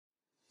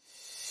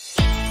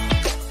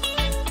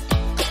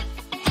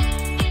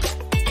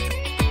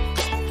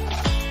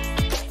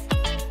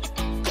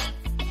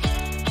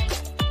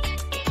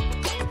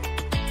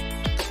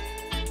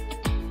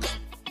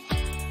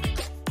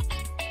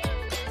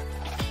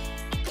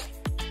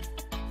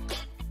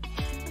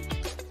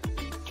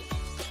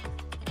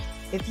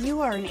If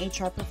you are an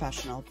HR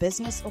professional,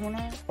 business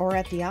owner, or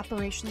at the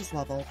operations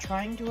level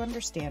trying to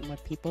understand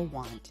what people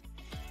want,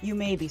 you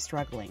may be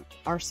struggling.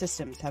 Our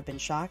systems have been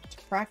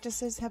shocked,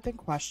 practices have been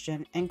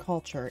questioned, and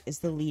culture is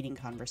the leading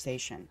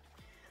conversation.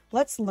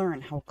 Let's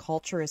learn how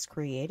culture is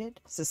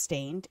created,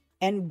 sustained,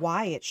 and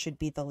why it should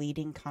be the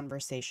leading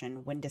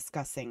conversation when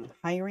discussing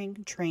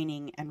hiring,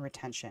 training, and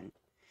retention.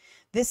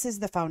 This is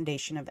the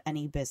foundation of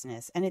any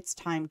business, and it's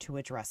time to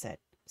address it.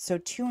 So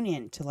tune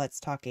in to Let's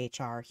Talk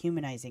HR,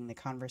 Humanizing the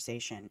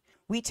Conversation.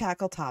 We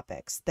tackle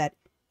topics that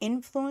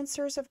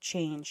influencers of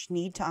change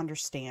need to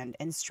understand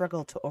and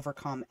struggle to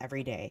overcome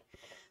every day,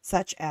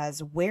 such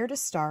as where to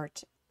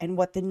start and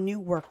what the new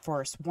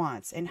workforce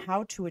wants and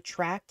how to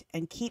attract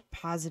and keep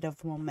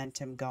positive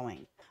momentum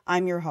going.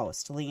 I'm your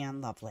host,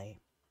 Leighann Lovely.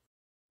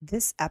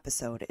 This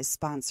episode is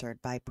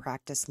sponsored by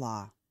Practice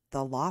Law,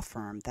 the law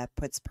firm that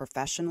puts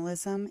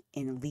professionalism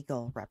in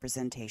legal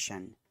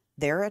representation.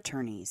 Their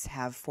attorneys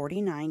have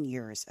 49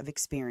 years of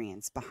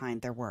experience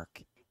behind their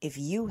work. If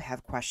you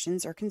have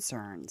questions or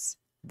concerns,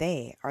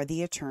 they are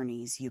the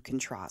attorneys you can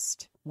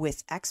trust.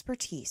 With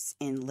expertise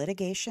in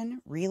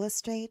litigation, real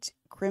estate,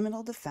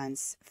 criminal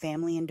defense,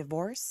 family and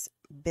divorce,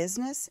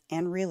 business,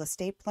 and real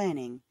estate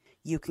planning,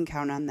 you can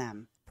count on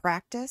them.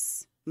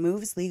 Practice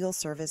moves legal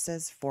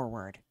services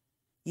forward.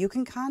 You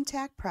can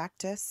contact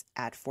Practice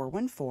at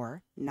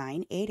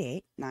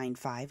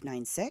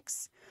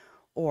 414-988-9596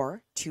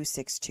 or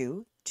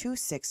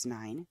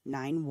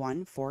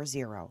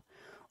 262-269-9140,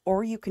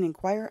 or you can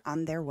inquire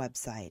on their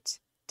website,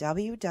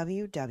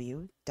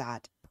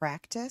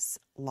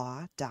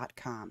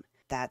 www.practicelaw.com.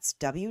 That's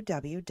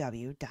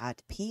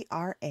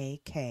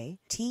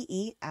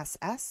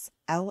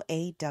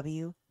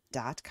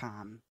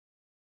www.practisslaw.com.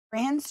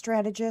 Brand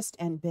strategist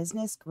and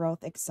business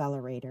growth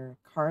accelerator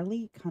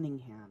Karley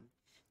Cunningham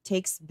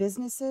takes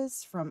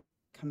businesses from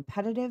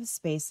competitive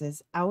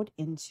spaces out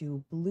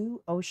into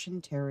blue ocean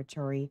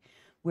territory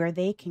where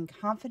they can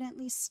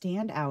confidently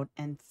stand out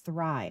and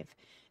thrive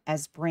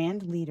as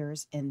brand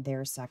leaders in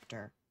their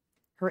sector.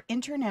 Her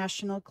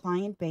international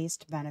client base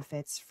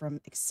benefits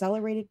from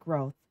accelerated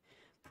growth,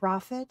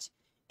 profit,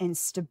 and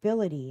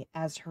stability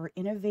as her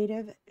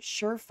innovative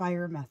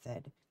Surefire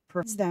method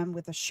provides them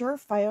with a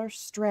surefire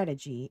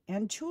strategy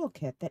and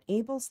toolkit that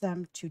enables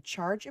them to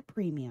charge a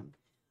premium,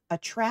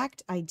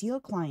 attract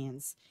ideal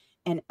clients,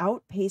 and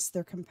outpace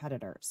their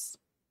competitors.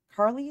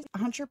 Karley's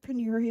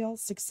entrepreneurial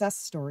success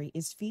story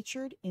is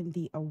featured in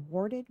the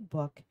awarded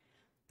book,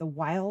 The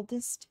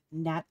Wildest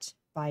Net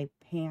by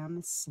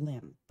Pam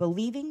Slim.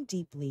 Believing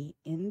deeply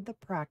in the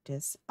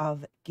practice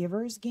of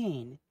giver's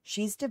gain,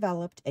 she's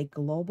developed a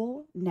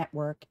global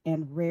network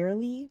and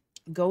rarely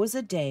goes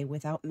a day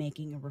without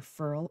making a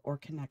referral or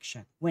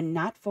connection. When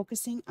not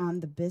focusing on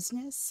the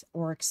business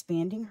or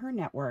expanding her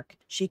network,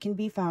 she can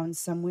be found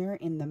somewhere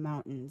in the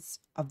mountains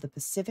of the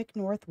Pacific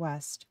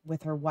Northwest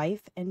with her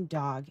wife and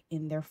dog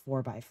in their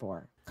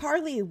 4x4.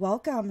 Karley,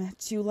 welcome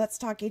to Let's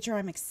Talk HR.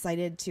 I'm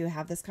excited to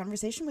have this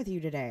conversation with you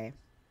today.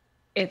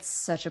 It's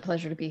such a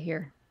pleasure to be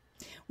here.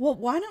 Well,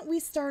 why don't we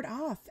start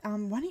off?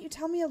 Why don't you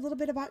tell me a little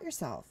bit about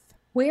yourself?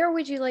 Where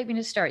would you like me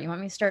to start? You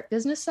want me to start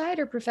business side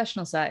or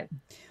professional side?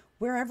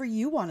 Wherever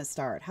you want to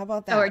start. How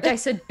about that? Or I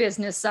said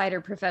business side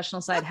or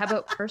professional side. How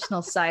about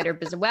personal side or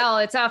business? Well,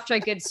 it's off to a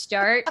good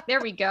start.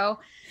 There we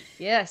go.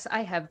 Yes,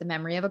 I have the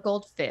memory of a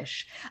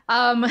goldfish.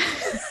 All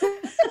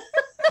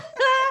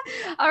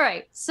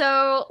right.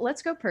 So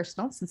let's go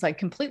personal since I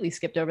completely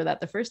skipped over that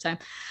the first time.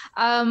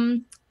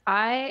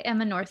 I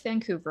am a North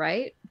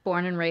Vancouverite,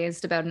 born and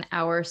raised about an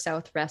hour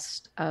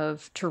southwest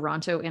of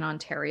Toronto in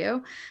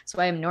Ontario.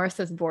 So I am north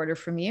of the border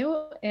from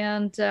you.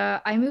 And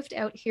I moved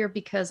out here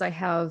because I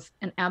have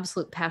an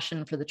absolute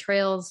passion for the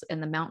trails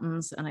and the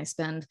mountains. And I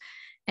spend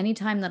any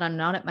time that I'm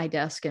not at my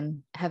desk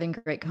and having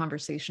great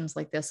conversations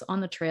like this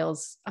on the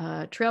trails,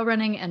 trail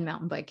running and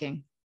mountain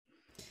biking.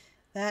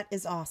 That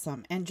is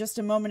awesome. And just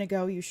a moment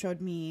ago, you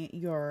showed me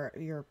your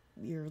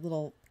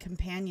little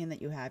companion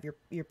that you have,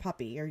 your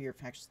puppy, or your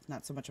actually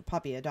not so much a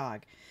puppy, a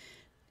dog.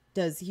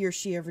 Does he or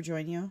she ever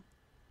join you?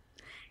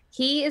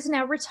 He is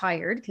now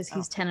retired because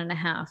he's 10 and a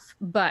half,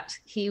 but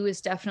he was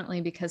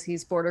definitely, because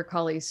he's Border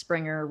Collie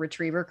Springer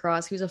Retriever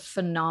Cross. He was a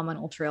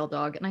phenomenal trail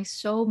dog. And I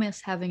so miss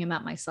having him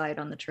at my side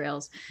on the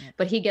trails,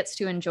 but he gets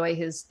to enjoy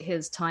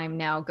his time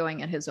now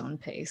going at his own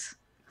pace.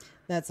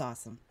 That's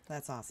awesome.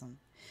 That's awesome.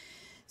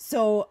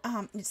 So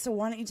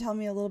why don't you tell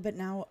me a little bit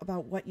now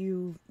about what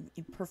you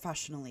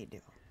professionally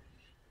do?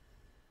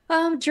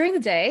 During the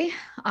day,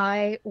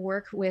 I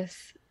work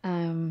with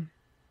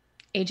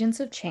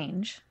agents of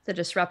change, the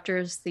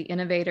disruptors, the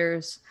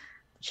innovators,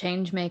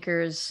 change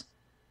makers,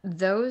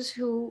 those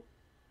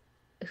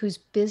whose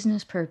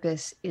business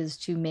purpose is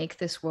to make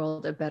this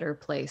world a better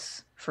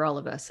place for all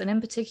of us. And in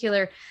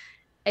particular,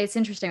 it's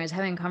interesting. I was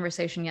having a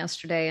conversation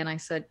yesterday and I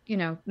said,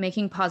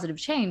 making positive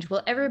change.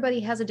 Well, everybody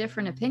has a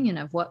different opinion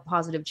of what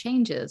positive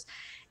change is.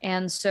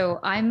 And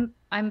so I'm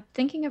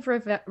thinking of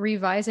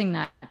revising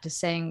that to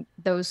saying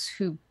those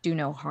who do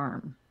no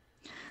harm.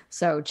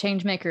 So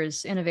change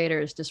makers,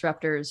 innovators,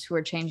 disruptors who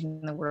are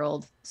changing the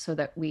world so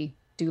that we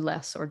do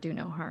less or do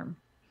no harm.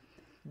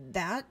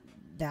 that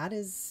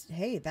is,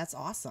 hey, that's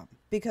awesome.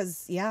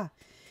 Because yeah,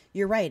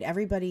 you're right.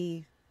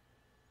 Everybody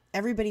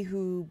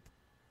who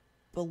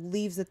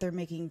believes that they're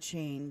making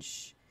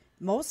change,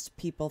 most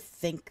people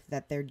think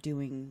that they're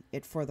doing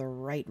it for the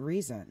right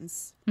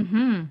reasons.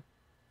 Mm-hmm.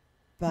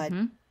 But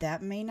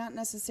that may not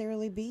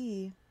necessarily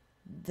be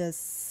the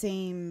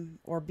same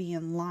or be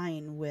in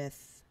line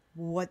with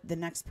what the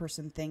next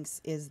person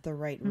thinks is the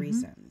right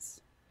reasons.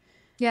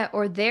 Yeah,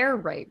 or their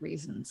right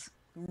reasons.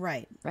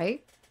 Right.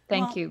 Right?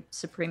 Thank you,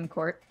 Supreme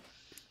Court.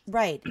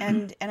 Right.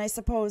 And I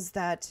suppose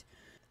that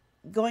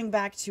going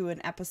back to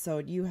an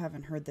episode, you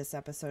haven't heard this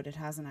episode, it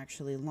hasn't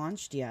actually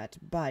launched yet,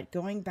 but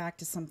going back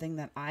to something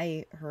that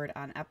I heard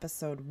on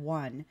episode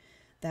 1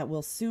 that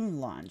will soon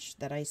launch,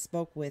 that I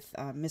spoke with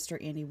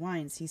Mr. Andy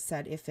Wines, he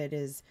said if it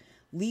is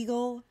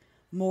legal,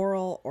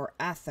 moral, or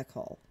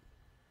ethical,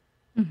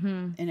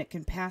 and it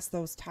can pass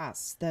those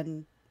tests,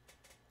 then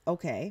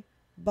okay.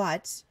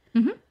 But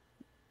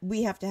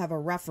we have to have a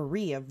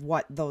referee of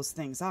what those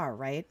things are,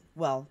 right?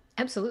 Well,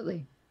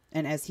 absolutely.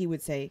 And as he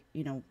would say,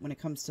 you know, when it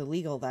comes to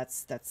legal,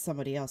 that's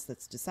somebody else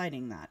that's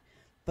deciding that.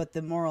 But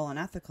the moral and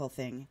ethical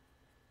thing,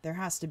 there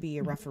has to be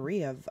a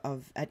referee of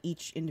at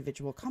each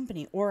individual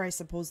company, or I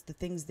suppose the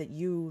things that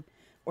you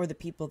or the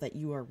people that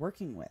you are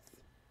working with.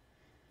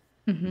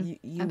 You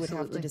would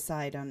have to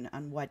decide on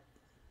what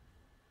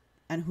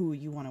and who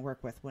you want to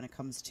work with when it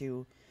comes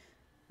to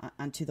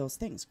onto those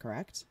things,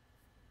 correct?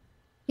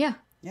 Yeah,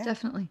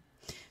 definitely.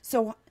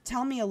 So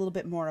tell me a little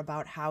bit more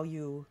about how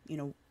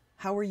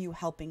how are you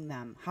helping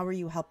them? How are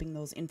you helping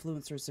those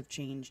influencers of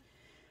change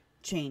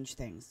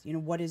things? You know,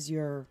 what is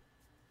your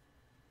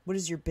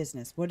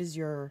business? What is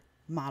your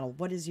model?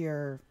 What's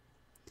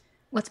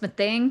my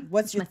thing?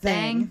 What's your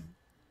thing?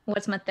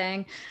 What's my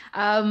thing?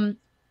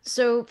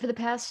 So for the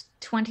past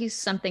 20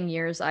 something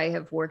years, I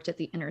have worked at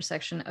the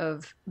intersection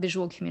of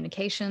visual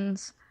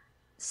communications,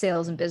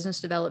 sales and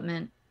business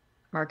development,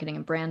 marketing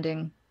and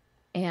branding.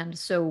 And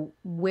so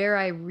where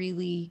I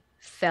really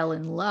fell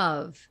in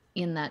love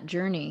in that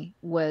journey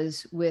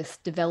was with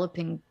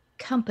developing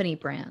company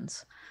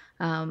brands.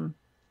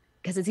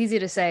 Because it's easy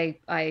to say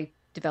I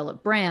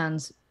develop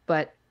brands,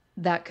 but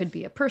that could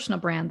be a personal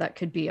brand, that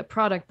could be a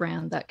product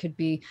brand, that could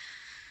be,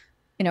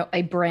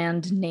 a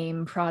brand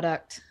name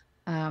product.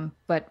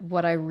 But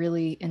what I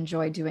really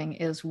enjoy doing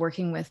is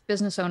working with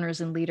business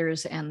owners and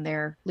leaders and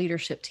their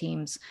leadership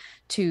teams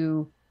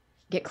to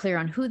get clear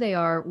on who they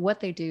are, what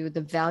they do,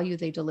 the value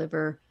they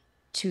deliver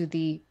to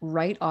the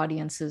right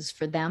audiences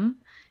for them,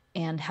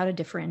 and how to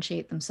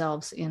differentiate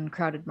themselves in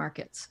crowded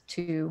markets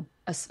to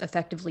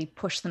effectively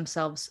push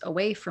themselves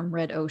away from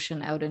red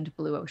ocean out into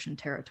blue ocean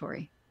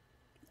territory.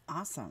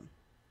 Awesome.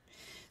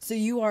 So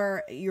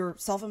you're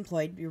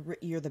self-employed,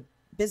 you're the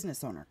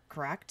business owner,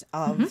 correct?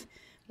 Of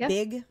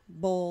big,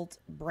 bold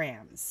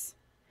brands.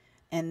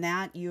 And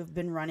that you've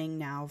been running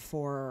now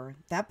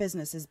that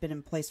business has been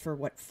in place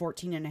for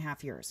 14 and a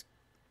half years.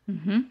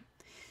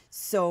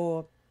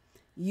 So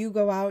you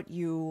go out,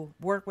 you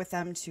work with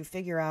them to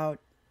figure out,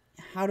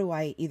 how do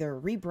I either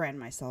rebrand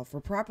myself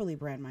or properly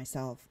brand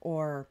myself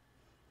or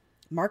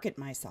market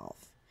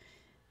myself?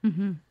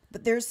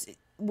 But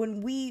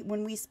when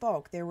we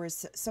spoke, there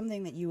was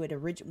something that you had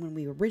when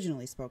we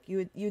originally spoke,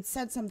 you had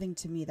said something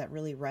to me that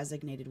really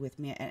resonated with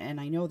me. And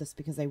I know this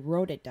because I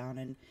wrote it down.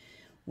 And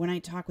when I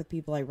talk with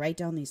people, I write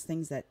down these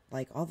things that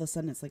like all of a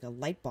sudden it's like a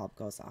light bulb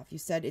goes off. You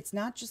said it's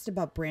not just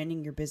about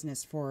branding your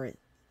business for,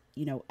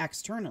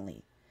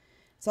 externally.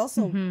 It's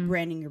also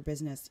branding your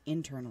business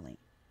internally.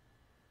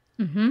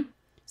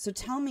 So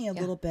tell me a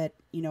little bit,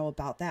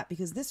 about that,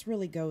 because this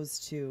really goes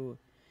to,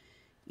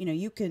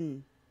 you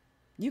can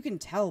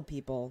tell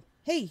people,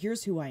 hey,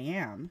 here's who I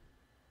am.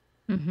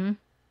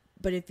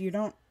 But if you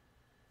don't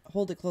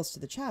hold it close to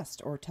the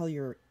chest or tell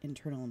your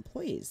internal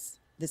employees,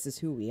 this is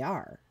who we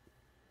are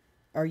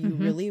you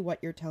really what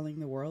you're telling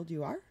the world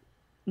you are?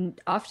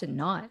 Often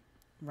not.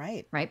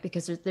 Right. Right.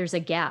 Because there's a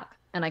gap,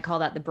 and I call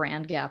that the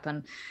brand gap.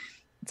 And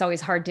it's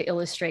always hard to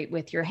illustrate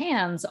with your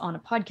hands on a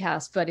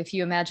podcast. But if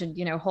you imagine,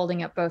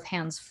 holding up both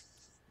hands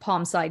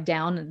palm side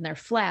down and they're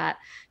flat,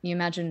 you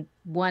imagine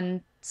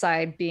one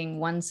side being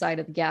one side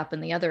of the gap,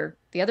 and the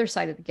other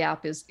side of the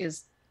gap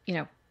is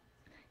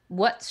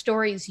what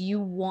stories you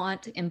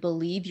want and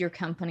believe your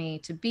company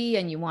to be,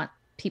 and you want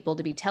people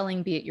to be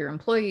telling, be it your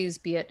employees,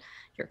 be it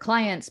your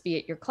clients, be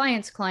it your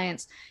clients'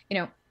 clients,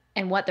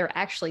 and what they're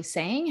actually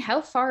saying.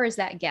 How far is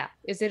that gap?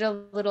 Is it a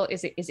little,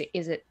 is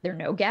it there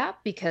no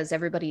gap because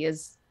everybody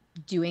is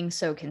doing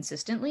so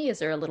consistently? Is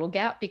there a little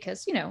gap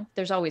because,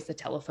 there's always the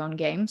telephone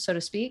game, so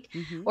to speak,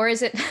 or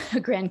is it a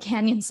Grand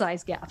Canyon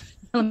size gap?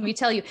 Let me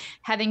tell you,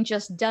 having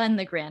just done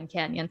the Grand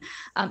Canyon,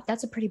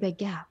 that's a pretty big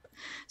gap.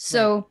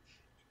 So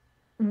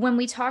when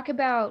we talk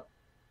about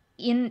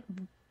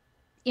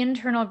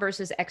internal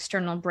versus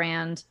external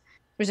brand,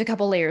 there's a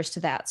couple layers to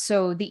that.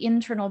 So the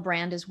internal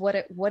brand is what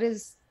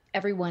is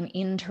everyone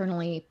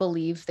internally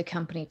believe the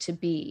company to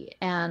be.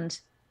 And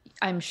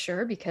I'm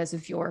sure because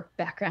of your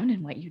background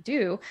and what you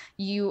do,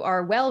 you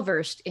are well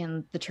versed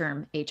in the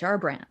term HR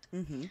brand.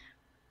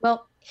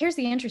 Well, here's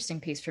the interesting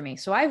piece for me.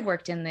 So I've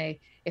worked in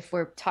if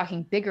we're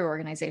talking bigger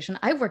organization,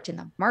 I've worked in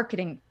the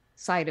marketing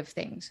side of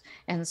things.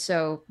 And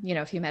so,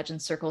 if you imagine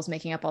circles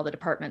making up all the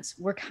departments,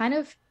 we're kind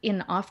of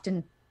in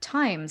often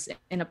times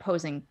in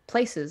opposing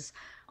places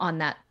on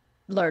that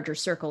larger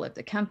circle of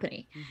the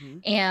company. Mm-hmm.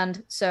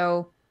 And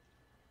so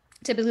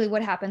typically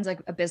what happens, like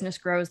a business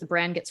grows, the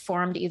brand gets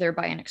formed either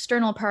by an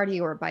external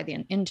party or by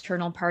the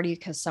internal party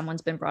because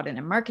someone's been brought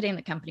in marketing,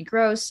 the company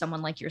grows,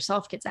 someone like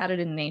yourself gets added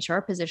in an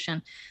HR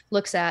position,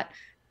 looks at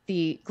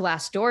the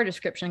Glassdoor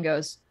description and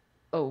goes,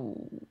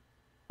 oh,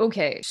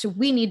 okay, so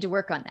we need to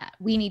work on that.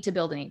 We need to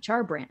build an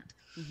HR brand.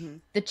 Mm-hmm.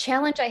 The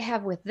challenge I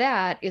have with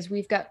that is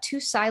we've got two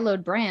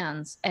siloed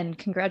brands, and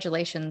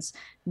congratulations,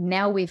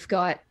 now we've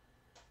got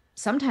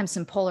sometimes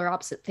some polar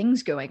opposite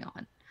things going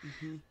on.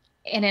 Mm-hmm.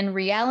 And in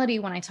reality,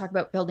 when I talk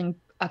about building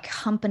a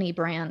company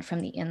brand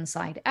from the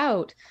inside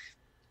out,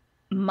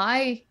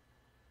 my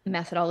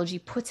methodology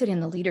puts it in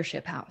the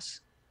leadership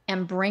house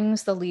and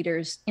brings the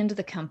leaders into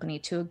the company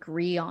to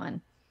agree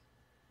on,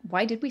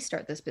 why did we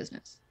start this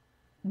business?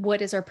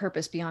 What is our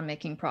purpose beyond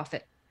making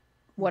profit?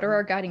 What are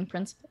our guiding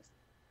principles,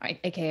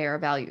 right? AKA our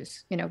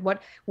values?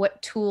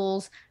 What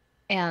tools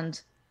and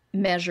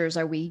measures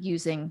are we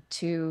using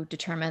to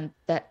determine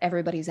that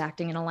everybody's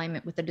acting in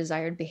alignment with the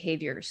desired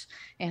behaviors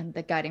and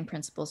the guiding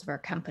principles of our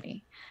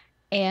company?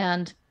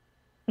 And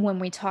when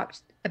we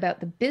talked about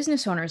the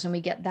business owners and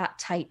we get that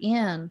tight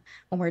in,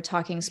 when we're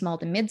talking small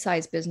to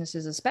mid-sized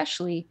businesses,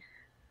 especially,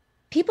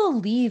 people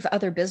leave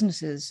other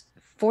businesses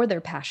for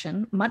their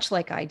passion, much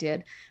like I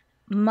did.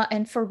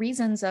 And for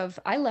reasons of,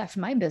 I left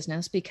my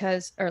business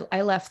or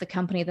I left the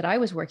company that I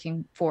was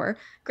working for,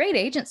 great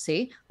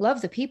agency,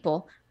 love the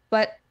people,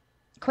 but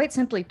quite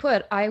simply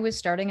put, I was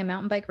starting a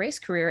mountain bike race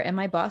career and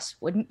my boss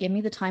wouldn't give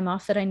me the time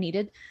off that I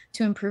needed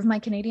to improve my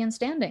Canadian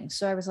standing.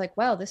 So I was like,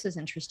 wow, this is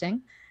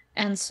interesting.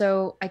 And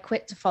so I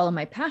quit to follow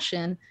my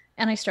passion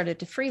and I started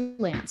to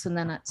freelance. And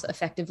then that's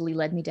effectively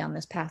led me down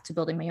this path to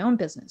building my own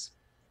business.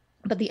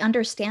 But the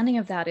understanding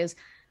of that is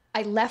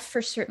I left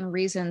for certain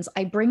reasons.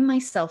 I bring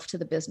myself to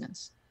the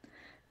business.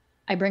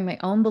 I bring my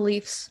own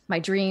beliefs, my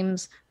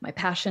dreams, my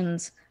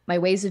passions, my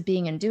ways of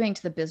being and doing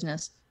to the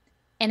business.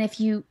 And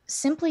if you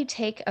simply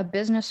take a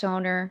business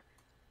owner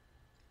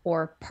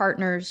or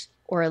partners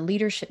or a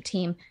leadership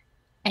team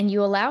and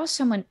you allow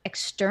someone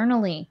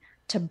externally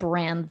to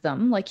brand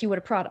them like you would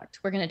a product,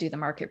 we're going to do the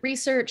market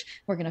research.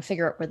 We're going to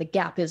figure out where the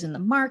gap is in the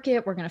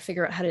market. We're going to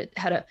figure out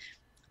how to,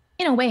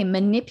 in a way,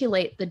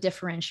 manipulate the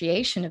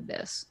differentiation of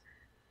this.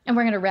 And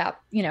we're going to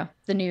wrap,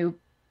 the new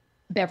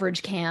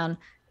beverage can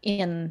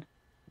in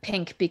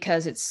pink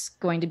because it's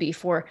going to be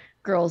for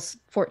girls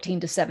 14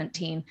 to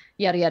 17,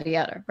 yada, yada,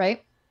 yada,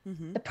 right?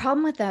 Mm-hmm. The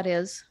problem with that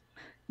is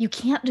you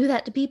can't do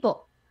that to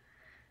people.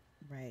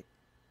 Right.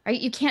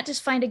 Right. You can't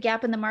just find a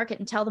gap in the market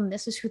and tell them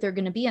this is who they're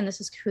going to be and this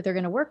is who they're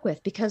going to work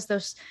with, because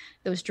those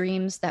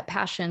dreams, that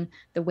passion,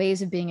 the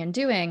ways of being and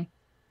doing,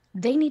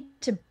 they need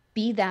to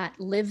be that,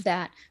 live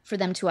that for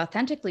them to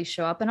authentically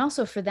show up and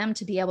also for them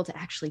to be able to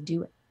actually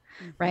do it.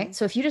 Mm-hmm. Right.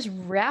 So if you just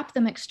wrap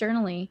them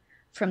externally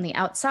from the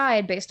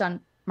outside based on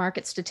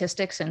market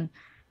statistics and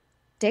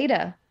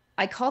data,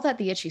 I call that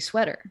the itchy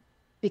sweater.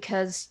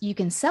 Because you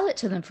can sell it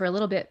to them for a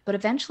little bit, but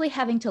eventually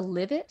having to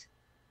live it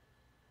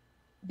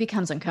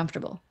becomes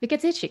uncomfortable. It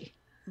gets itchy.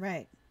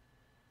 Right.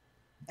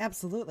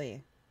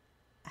 Absolutely.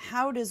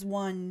 How does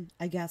one,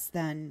 I guess,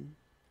 then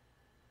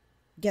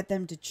get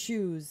them to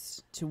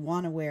choose to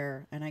want to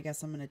wear, and I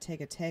guess I'm going to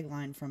take a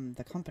tagline from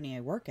the company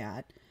I work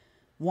at,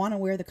 want to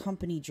wear the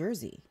company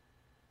jersey?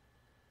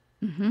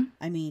 Mm-hmm.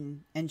 I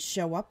mean, and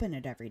show up in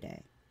it every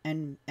day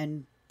and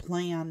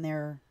play on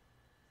their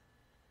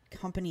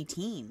company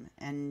team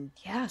and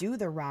do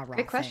the rah-rah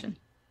Great question. thing.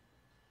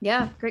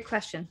 Yeah, great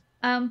question.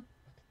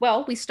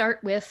 Well, we start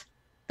with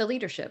the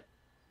leadership,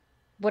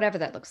 whatever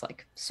that looks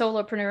like.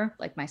 Solopreneur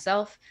like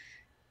myself,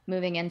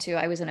 moving into,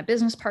 I was in a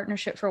business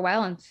partnership for a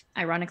while. And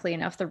ironically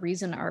enough, the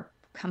reason our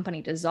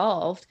company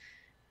dissolved,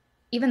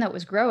 even though it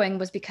was growing,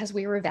 was because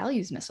we were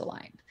values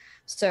misaligned.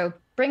 So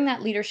bring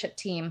that leadership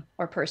team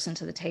or person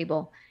to the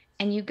table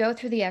and you go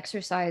through the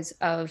exercise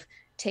of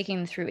taking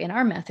them through, in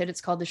our method, it's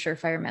called the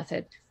Surefire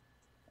method.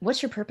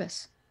 What's your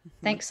purpose?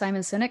 Mm-hmm. Thanks,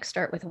 Simon Sinek.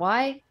 Start with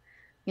why.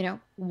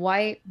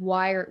 Why,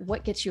 or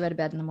what gets you out of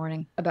bed in the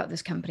morning about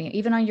this company?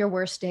 Even on your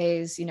worst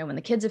days, when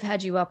the kids have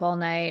had you up all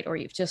night or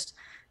you've just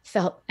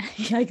felt,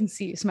 I can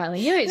see you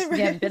smiling. You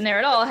haven't been there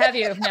at all, have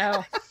you?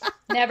 No,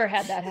 never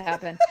had that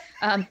happen.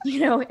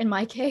 In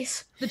my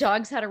case, the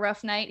dog's had a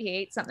rough night. He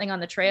ate something on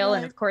the trail. Right.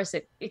 And of course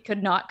it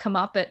could not come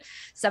up at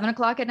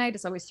 7:00 at night.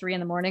 It's always 3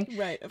 a.m.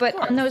 Right. But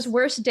on those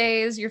worst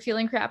days, you're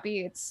feeling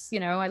crappy. It's,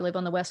 I live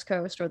on the West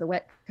Coast or the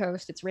wet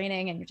coast. It's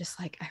raining and you're just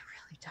like, I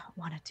really don't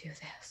want to do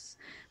this.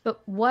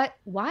 But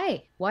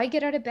why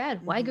get out of bed?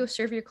 Mm-hmm. Why go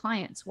serve your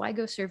clients? Why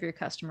go serve your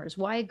customers?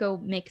 Why go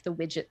make the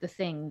widget, the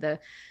thing, the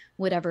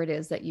whatever it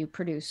is that you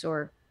produce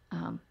or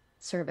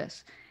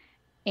service?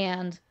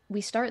 And we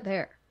start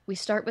there. We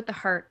start with the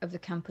heart of the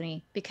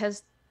company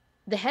because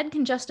the head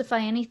can justify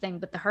anything,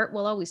 but the heart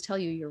will always tell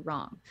you you're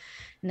wrong.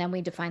 And then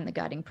we define the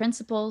guiding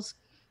principles.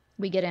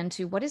 we get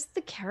into what is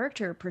the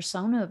character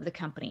persona of the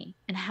company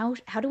and how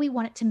do we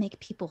want it to make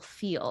people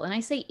feel? And I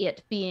say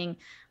it being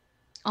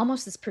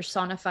almost this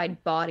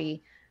personified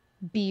body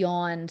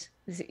beyond,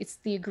 it's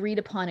the agreed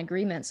upon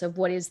agreements of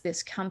what is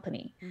this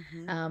company.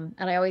 And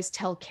I always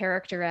tell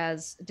character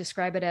as,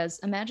 describe it as,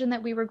 imagine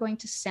that we were going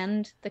to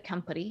send the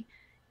company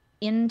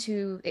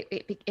into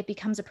it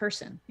becomes a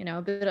person, you know,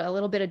 a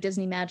little bit of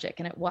Disney magic,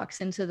 and it walks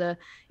into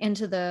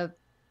the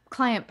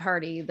client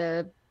party,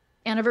 the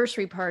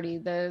anniversary party,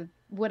 the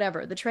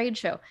whatever, the trade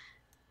show.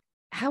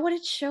 How would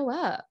it show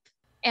up?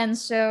 And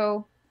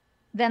so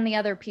then the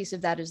other piece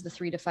of that is the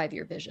 3 to 5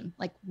 year vision.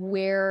 Like,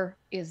 where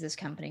is this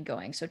company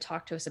going? So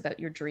talk to us about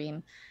your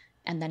dream,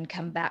 and then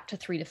come back to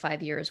 3 to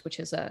 5 years, which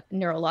is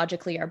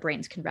neurologically, our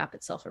brains can wrap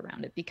itself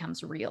around. It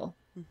becomes real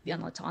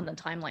on the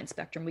timeline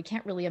spectrum. We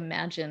can't really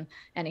imagine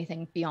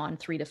anything beyond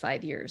 3 to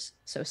 5 years,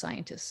 so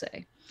scientists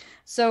say.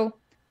 So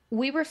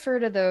we refer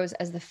to those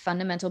as the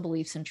fundamental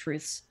beliefs and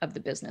truths of the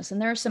business.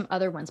 And there are some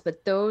other ones,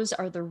 but those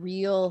are the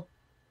real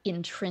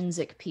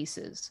intrinsic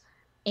pieces.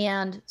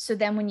 And so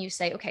then when you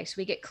say, okay, so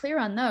we get clear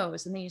on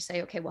those, and then you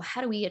say, okay, well,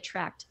 how do we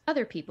attract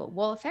other people?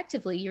 Well,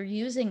 effectively, you're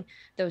using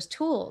those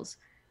tools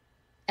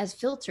as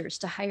filters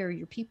to hire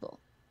your people.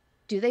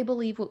 Do they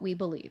believe what we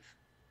believe?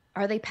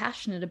 Are they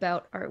passionate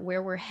about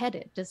where we're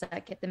headed? Does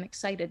that get them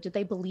excited? Do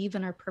they believe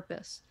in our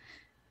purpose?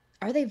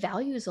 Are they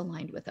values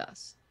aligned with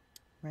us?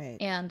 Right.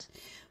 And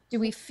do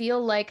we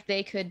feel like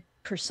they could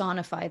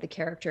personify the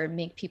character and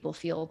make people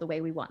feel the way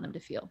we want them to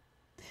feel?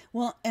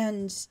 Well,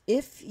 and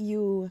if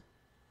you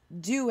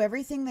do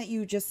everything that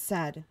you just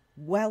said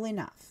well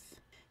enough,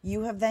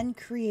 you have then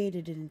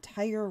created an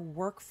entire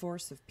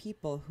workforce of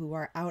people who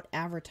are out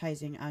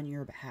advertising on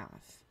your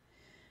behalf.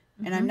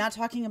 And I'm not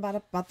talking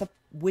about the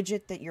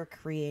widget that you're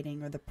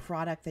creating or the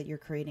product that you're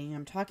creating.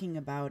 I'm talking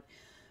about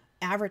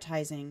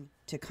advertising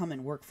to come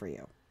and work for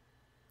you.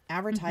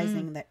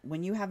 Advertising that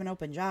when you have an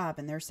open job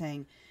and they're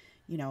saying,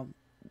 you know,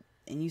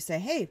 and you say,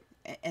 hey,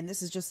 and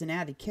this is just an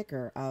added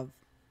kicker of,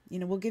 you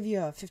know, we'll give you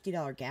a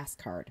 $50 gas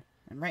card.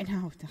 And right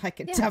now, I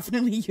could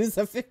definitely use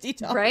a $50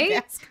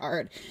 gas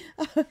card.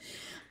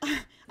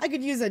 I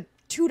could use a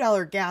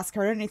 $2 gas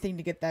card, anything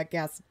to get that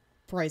gas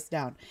price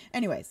down.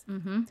 Anyways,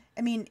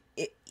 I mean,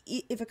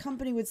 if a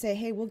company would say,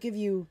 hey, we'll give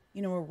you,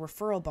 you know, a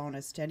referral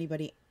bonus to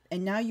anybody,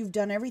 and now you've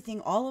done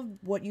everything, all of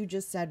what you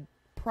just said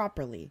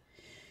properly,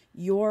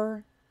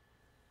 your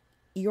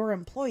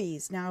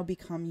employees now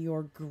become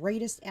your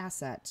greatest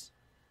asset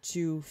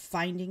to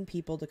finding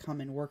people to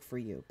come and work for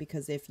you.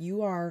 Because if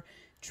you are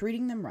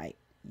treating them right,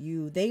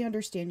 they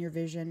understand your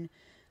vision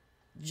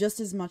just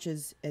as much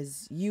as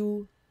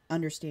you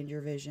understand your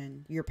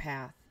vision, your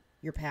path,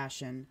 your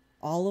passion,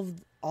 all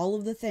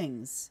of the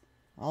things,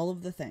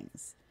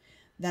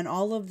 then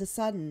all of the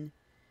sudden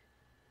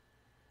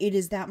it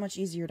is that much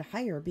easier to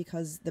hire,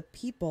 because the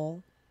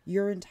people,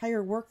 your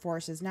entire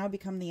workforce has now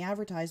become the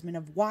advertisement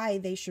of why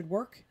they should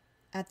work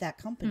at that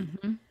company.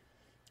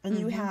 And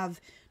you have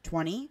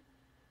 20,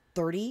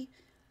 30,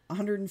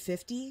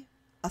 150,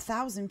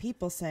 1,000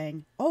 people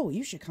saying, oh,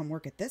 you should come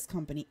work at this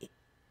company.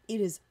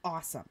 It is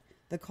awesome.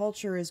 The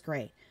culture is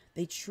great.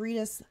 They treat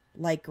us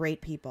like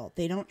great people.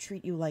 They don't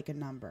treat you like a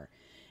number.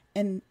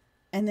 And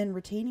then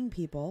retaining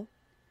people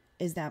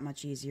is that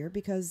much easier,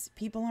 because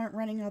people aren't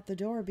running out the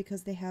door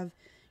because they have,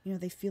 you know,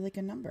 they feel like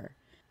a number.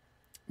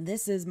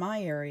 This is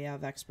my area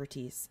of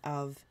expertise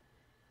of,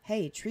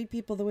 hey, treat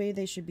people the way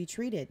they should be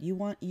treated.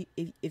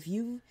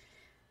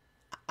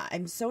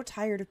 I'm so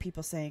tired of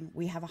people saying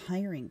we have a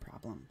hiring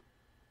problem.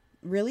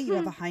 Really? You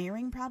have a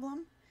hiring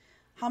problem?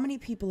 How many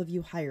people have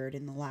you hired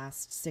in the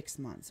last 6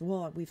 months?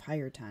 Well, we've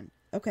hired 10.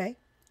 Okay.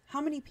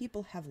 How many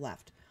people have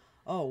left?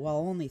 Oh, well,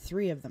 only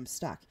 3 of them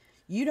stuck.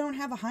 You don't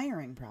have a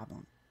hiring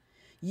problem.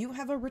 You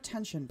have a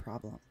retention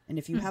problem. And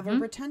if you have a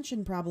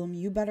retention problem,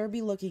 you better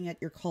be looking at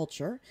your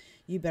culture.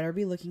 You better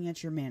be looking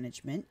at your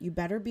management. You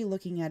better be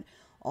looking at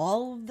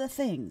all of the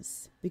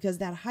things, because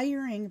that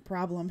hiring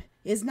problem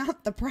is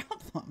not the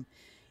problem.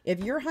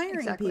 If you're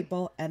hiring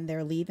people and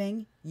they're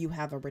leaving, you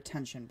have a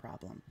retention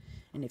problem.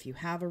 And if you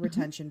have a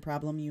retention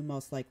problem, you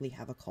most likely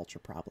have a culture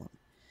problem.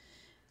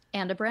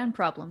 And a brand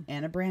problem.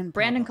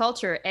 Brand and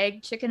culture,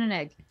 egg, chicken and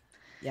egg.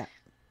 Yeah.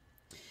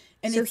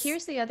 And so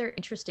here's the other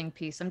interesting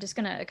piece. I'm just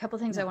a couple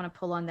things I want to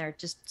pull on there,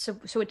 just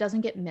so it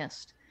doesn't get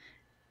missed.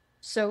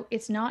 So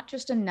it's not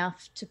just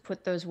enough to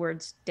put those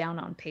words down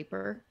on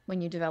paper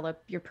when you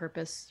develop your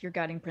purpose, your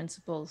guiding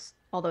principles,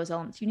 all those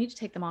elements. You need to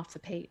take them off the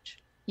page.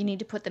 You need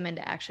to put them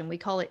into action. We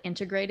call it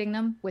integrating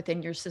them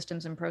within your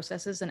systems and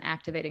processes and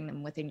activating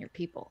them within your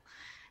people.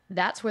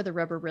 That's where the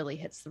rubber really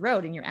hits the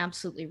road. And you're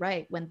absolutely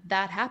right. When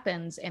that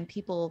happens and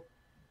people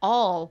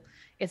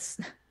it's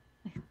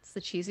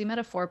the cheesy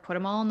metaphor, put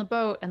them all on the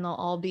boat and they'll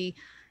all be,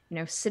 you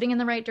know, sitting in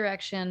the right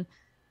direction,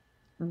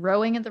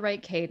 rowing at the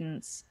right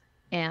cadence,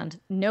 and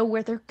know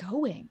where they're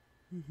going.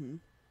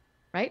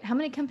 Right? How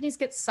many companies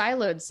get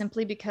siloed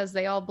simply because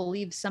they all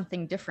believe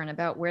something different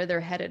about where they're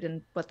headed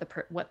and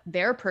what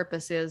their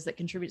purpose is that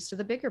contributes to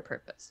the bigger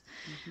purpose?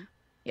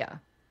 Yeah.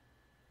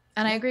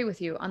 And I agree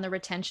with you on the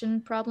retention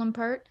problem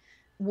part.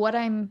 What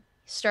I'm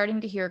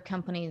starting to hear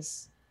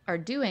companies are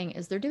doing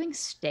is they're doing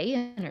stay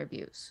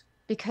interviews,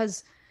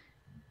 because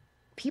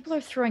people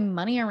are throwing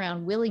money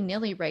around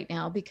willy-nilly right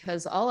now,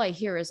 because all I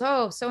hear is,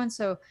 oh, so and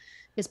so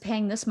is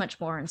paying this much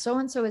more and so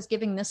is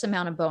giving this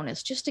amount of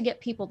bonus just to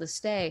get people to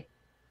stay.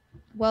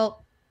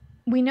 Well,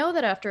 we know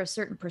that after a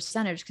certain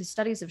percentage, because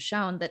studies have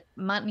shown that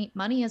money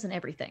isn't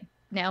everything.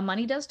 Now,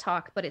 money does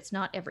talk, but it's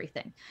not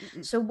everything.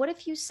 Mm-mm. So what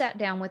if you sat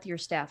down with your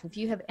staff, if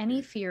you have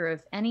any fear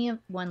of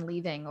anyone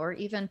leaving, or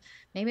even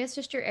maybe it's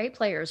just your A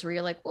players where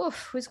you're like,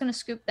 oof, who's going to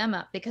scoop them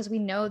up? Because we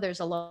know there's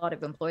a lot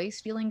of employee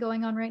stealing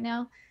going on right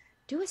now.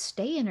 Do a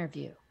stay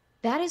interview.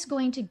 That is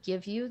going to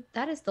give you,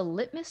 that is the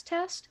litmus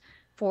test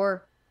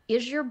for,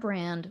 is your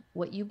brand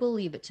what you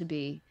believe it to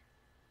be?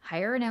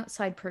 Hire an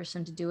outside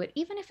person to do it,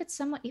 even if it's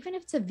someone, even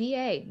if it's a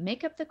VA.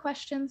 Make up the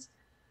questions,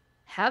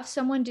 have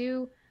someone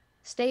do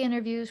stay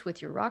interviews with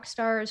your rock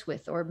stars,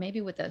 with, or maybe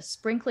with a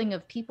sprinkling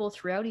of people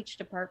throughout each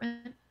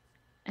department,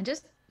 and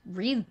just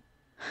read.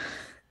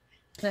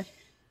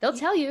 They'll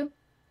tell you.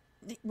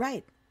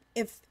 Right.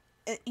 If,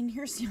 and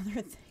here's the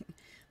other thing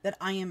that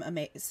I am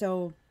amazed.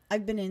 So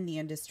I've been in the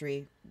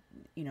industry,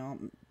 you know,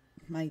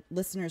 my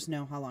listeners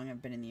know how long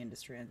I've been in the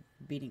industry. I'm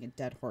beating a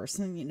dead horse,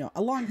 and you know,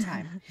 a long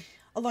time,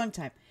 a long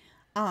time.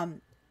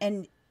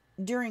 And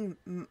during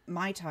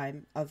my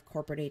time of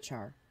corporate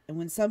HR, and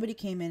when somebody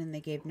came in and they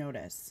gave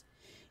notice,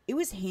 it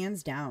was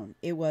hands down.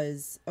 It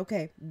was,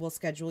 okay, we'll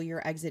schedule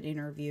your exit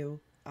interview,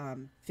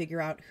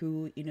 figure out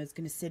who, you know, is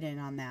going to sit in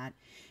on that.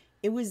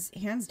 It was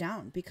hands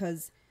down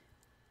because,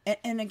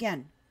 and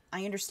again,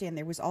 I understand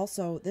there was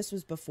also, this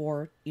was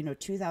before, you know,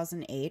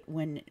 2008,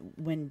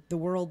 when the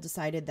world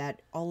decided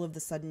that all of a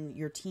sudden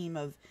your team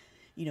of,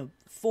 you know,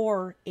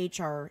 4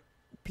 HR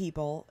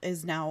people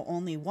is now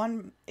only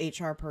 1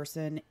 HR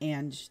person,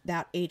 and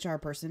that HR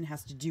person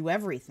has to do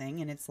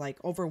everything, and it's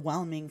like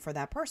overwhelming for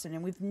that person.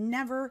 And we've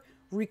never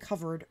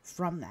recovered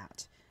from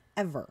that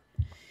ever.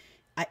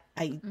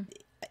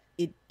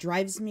 It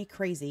drives me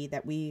crazy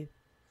that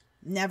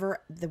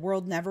the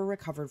world never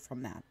recovered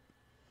from that.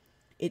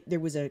 There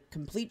was a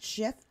complete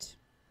shift.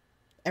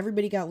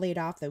 Everybody got laid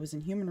off that was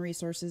in human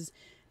resources,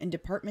 and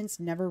departments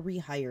never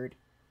rehired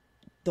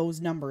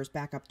those numbers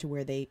back up to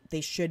where they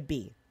should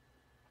be,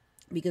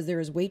 because there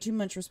is way too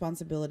much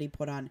responsibility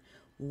put on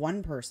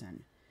one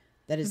person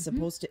that is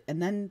supposed to,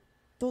 and then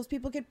those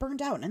people get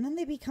burned out, and then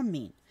they become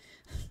mean.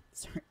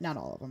 Sorry, not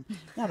all of them.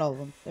 Not all of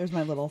them. There's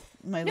my little.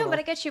 No, but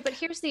I get you. But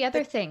here's the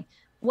other thing.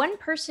 One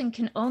person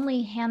can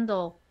only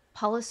handle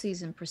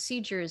policies and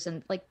procedures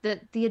and like the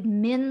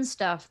admin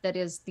stuff that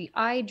is the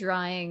eye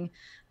drying,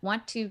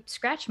 want to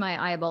scratch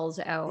my eyeballs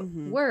out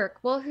work.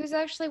 Well, who's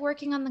actually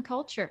working on the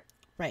culture?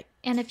 Right.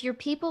 And if your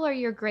people are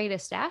your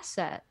greatest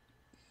asset,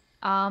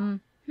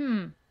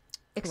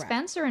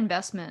 expense or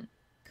investment?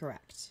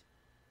 Correct.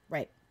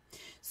 Right.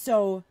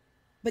 So,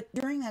 but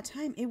during that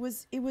time, it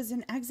was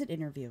an exit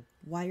interview.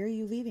 Why are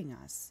you leaving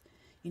us?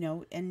 You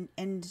know,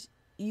 and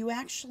you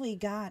actually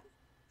got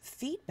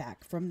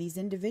feedback from these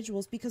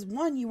individuals, because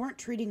one, you weren't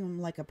treating them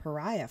like a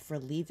pariah for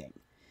leaving.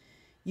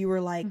 You were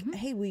like,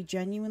 hey, we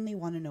genuinely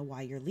want to know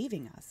why you're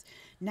leaving us.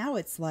 Now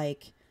it's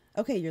like,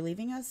 okay, you're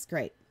leaving us?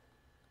 Great.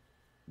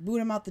 Boot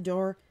them out the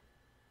door.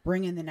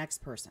 Bring in the next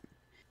person.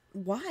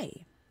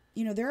 Why?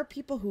 You know, there are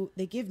people who,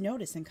 they give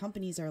notice, and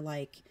companies are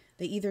like,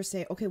 they either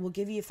say, okay, we'll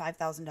give you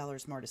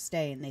 $5,000 more to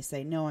stay. And they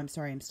say, no, I'm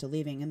sorry, I'm still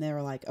leaving. And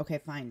they're like, okay,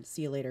 fine.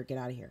 See you later. Get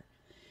out of here.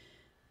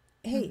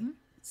 Hey,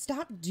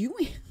 stop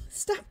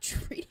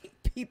treating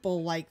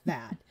people like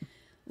that.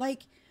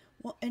 Like,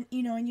 well, and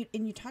you know, and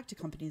you talk to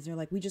companies, they're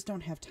like, we just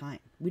don't have time.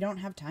 We don't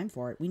have time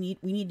for it. We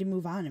need to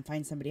move on and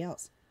find somebody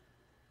else.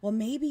 Well,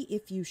 maybe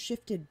if you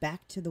shifted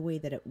back to the way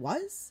that it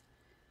was,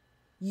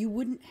 you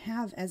wouldn't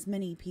have as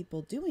many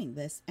people doing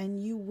this,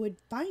 and you would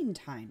find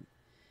time.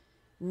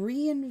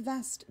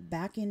 Reinvest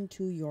back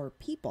into your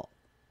people,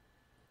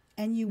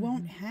 and you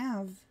won't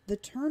have the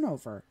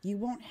turnover. You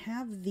won't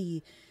have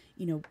the,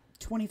 you know,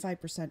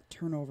 25%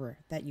 turnover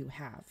that you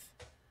have.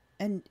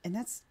 And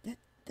that's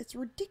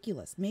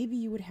ridiculous. Maybe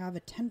you would have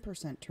a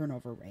 10%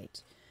 turnover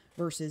rate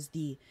versus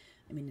the,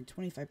 I mean,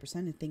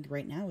 25% I think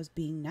right now is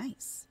being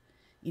nice.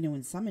 You know,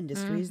 in some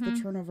industries, the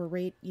turnover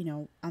rate, you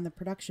know, on the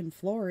production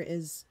floor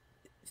is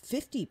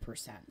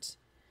 50%.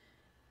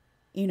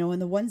 You know,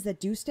 and the ones that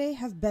do stay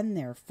have been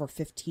there for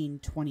 15,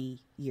 20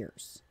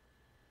 years.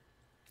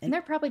 And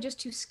they're probably just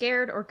too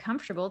scared or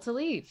comfortable to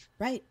leave.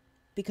 Right.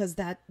 Because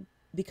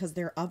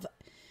they're of,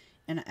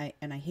 and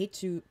I hate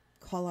to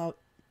call out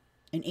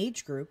an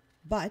age group,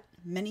 but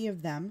many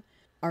of them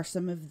are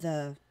some of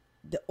the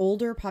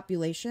older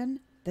population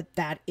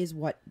that is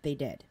what they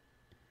did.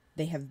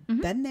 They have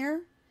been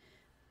there.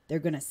 They're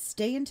going to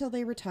stay until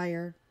they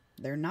retire.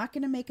 They're not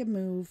going to make a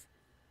move.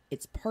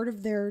 It's part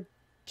of their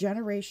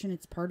generation.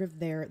 It's part of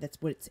that's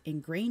what's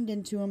ingrained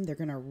into them. They're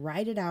going to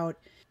ride it out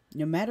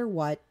no matter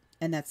what.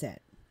 And that's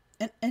it.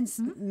 And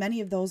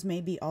many of those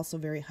may be also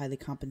very highly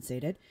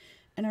compensated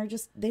and are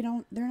just, they're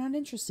not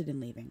interested in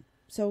leaving.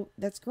 So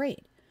that's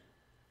great.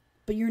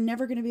 But you're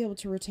never going to be able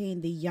to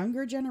retain the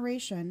younger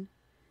generation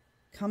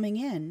coming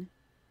in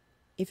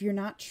if you're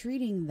not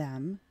treating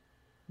them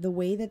the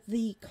way that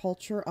the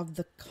culture of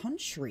the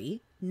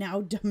country now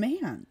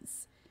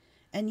demands.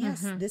 And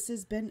yes, this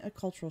has been a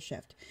cultural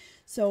shift.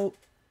 So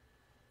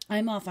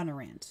I'm off on a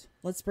rant.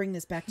 Let's bring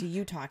this back to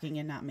you talking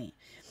and not me.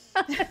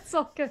 It's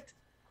all good.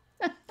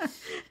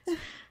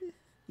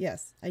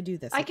 Yes, I do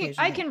this. I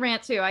can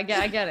rant too. I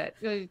get it.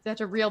 You have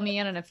to reel me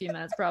in a few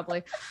minutes,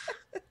 probably.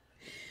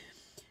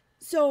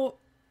 So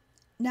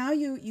now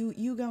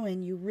you go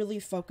in, you really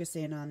focus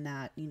in on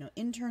that,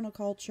 internal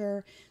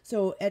culture.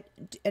 So at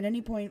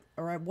any point,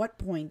 or at what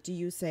point do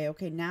you say,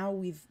 okay, now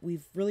we've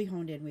really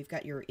honed in, we've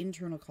got your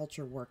internal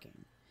culture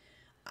working?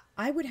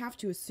 I would have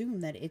to assume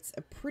that it's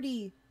a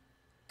pretty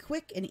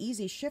quick and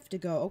easy shift to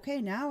go,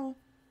 okay, now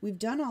we've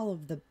done all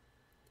of the,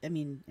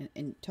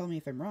 and tell me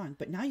if I'm wrong,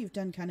 but now you've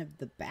done kind of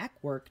the back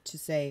work to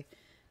say,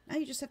 now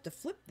you just have to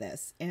flip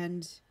this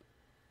and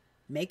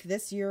make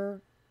this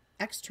your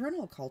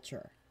external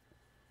culture.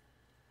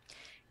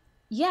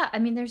 Yeah,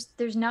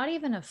 there's not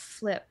even a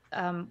flip.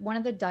 One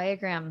of the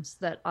diagrams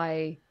that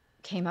I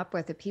came up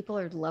with that people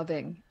are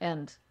loving,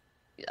 and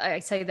I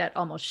say that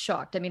almost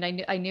shocked. I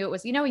knew it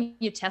was, when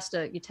you test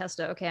a,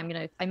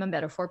 okay, I'm a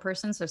metaphor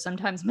person. So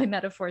sometimes my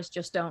metaphors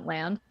just don't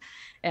land.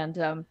 And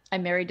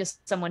I'm married to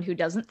someone who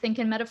doesn't think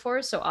in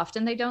metaphors. So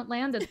often they don't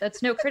land. And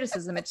that's no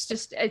criticism.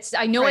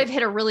 I know right. I've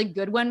hit a really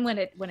good one when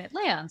it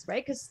lands,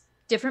 right? Because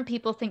different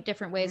people think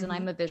different ways, and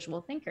I'm a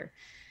visual thinker.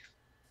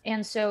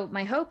 And so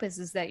my hope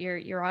is that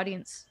your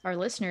audience, our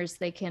listeners,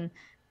 they can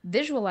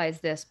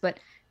visualize this. But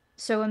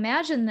so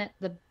imagine that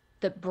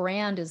the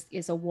brand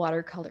is a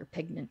watercolor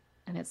pigment,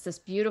 and it's this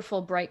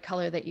beautiful bright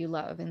color that you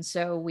love. And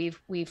so we've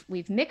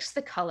mixed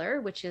the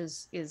color, which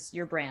is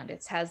your brand.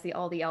 It has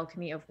all the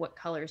alchemy of what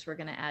colors we're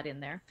going to add in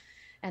there.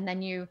 And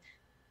then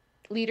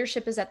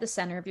leadership is at the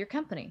center of your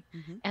company.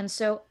 And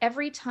so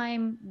every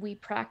time we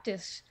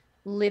practice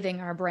living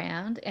our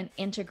brand and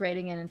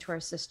integrating it into our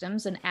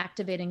systems and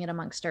activating it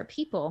amongst our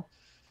people.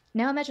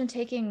 Now imagine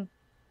taking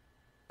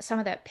some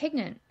of that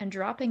pigment and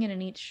dropping it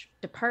in each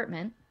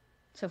department.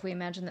 So if we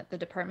imagine that the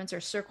departments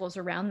are circles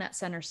around that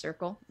center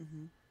circle,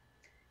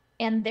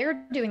 and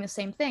they're doing the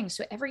same thing.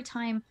 So every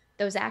time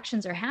those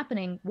actions are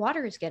happening,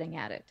 water is getting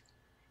added.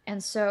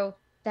 And so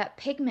that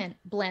pigment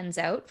blends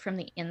out from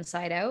the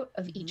inside out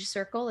of each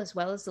circle, as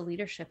well as the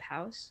leadership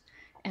house.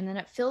 And then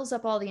it fills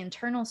up all the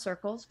internal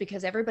circles,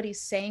 because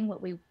everybody's saying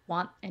what we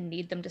want and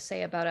need them to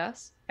say about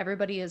us.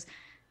 Everybody is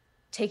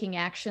taking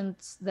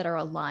actions that are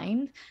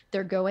aligned.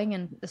 They're going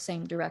in the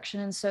same direction.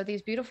 And so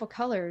these beautiful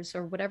colors,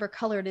 or whatever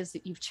color it is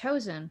that you've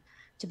chosen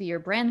to be your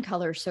brand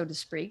color, so to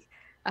speak,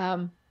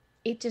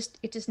 it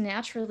just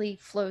naturally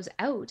flows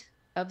out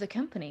of the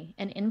company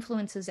and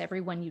influences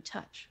everyone you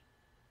touch.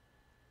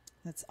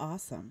 That's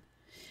awesome.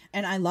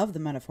 And I love the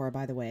metaphor,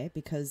 by the way,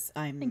 because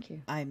Thank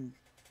you.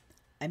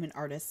 I'm an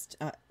artist.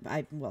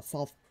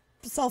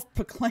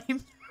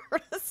 Self-proclaimed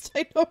artist.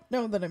 I don't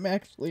know that I'm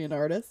actually an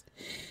artist.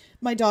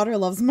 My daughter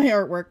loves my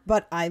artwork,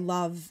 but I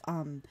love,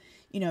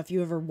 if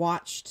you ever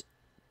watched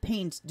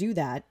paint do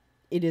that,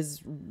 it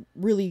is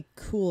really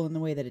cool in the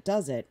way that it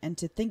does it. And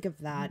to think of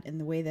that and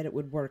the way that it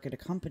would work at a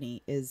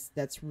company it's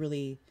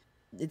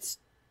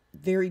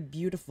very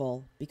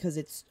beautiful, because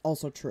it's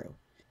also true.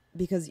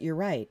 Because you're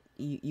right.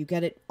 You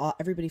get it,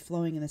 everybody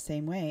flowing in the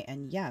same way.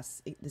 And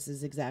yes, this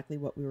is exactly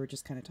what we were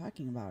just kind of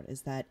talking about,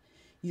 is that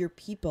your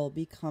people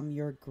become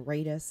your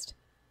greatest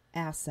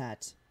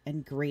asset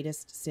and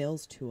greatest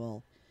sales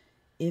tool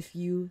if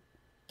you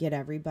get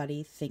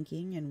everybody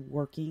thinking and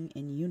working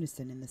in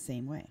unison in the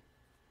same way.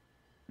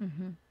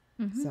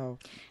 So,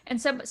 and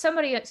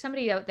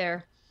somebody out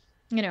there,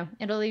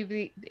 it'll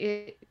be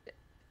a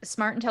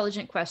smart,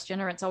 intelligent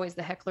question, or it's always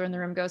the heckler in the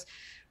room goes,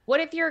 what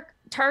if your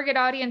target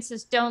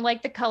audiences don't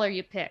like the color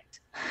you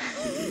picked?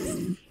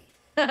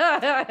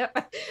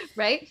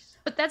 Right?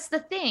 But that's the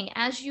thing.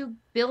 As you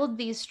build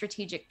these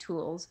strategic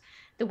tools,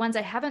 the ones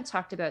I haven't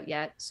talked about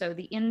yet. So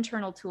the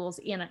internal tools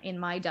in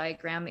my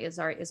diagram is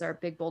our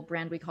big bold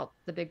brand. We call it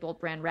the big bold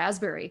brand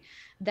raspberry.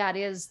 That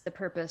is the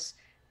purpose,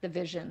 the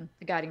vision,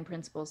 the guiding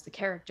principles, the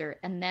character.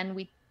 And then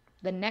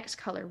the next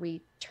color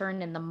we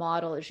turn in the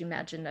model, as you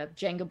imagine a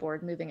Jenga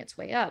board moving its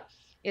way up,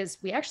 is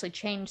we actually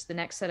change the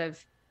next set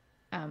of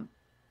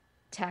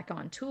tack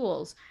on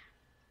tools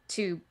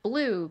to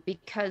blue,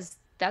 because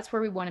that's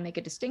where we want to make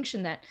a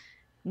distinction that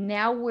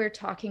now we're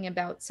talking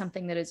about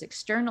something that is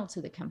external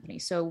to the company.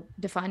 So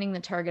defining the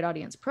target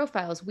audience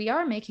profiles, we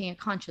are making a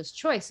conscious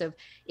choice of,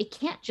 it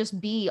can't just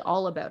be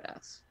all about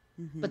us,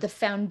 but the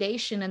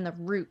foundation and the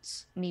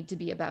roots need to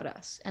be about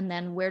us. And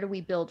then where do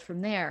we build from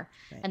there?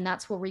 Right. And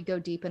that's where we go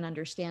deep in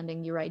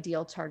understanding your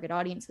ideal target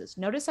audiences.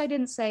 Notice I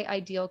didn't say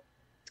ideal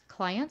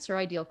clients or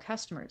ideal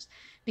customers,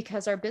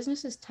 because our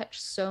businesses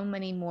touch so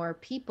many more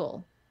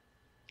people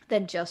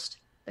than just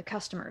the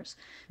customers.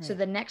 Right. So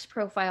the next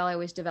profile I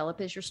always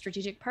develop is your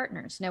strategic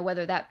partners. Now,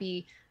 whether that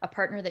be a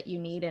partner that you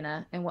need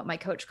in what my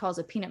coach calls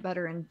a peanut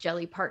butter and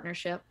jelly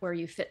partnership, where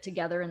you fit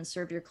together and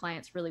serve your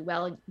clients really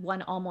well.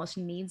 One almost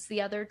needs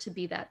the other to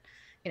be that,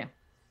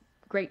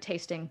 great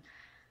tasting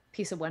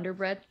piece of Wonder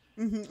Bread.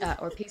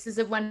 or pieces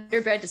of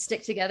Wonder Bread to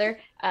stick together.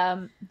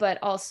 But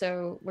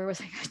also, where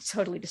was I? I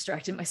totally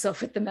distracted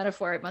myself with the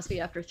metaphor. It must be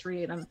after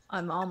 3 and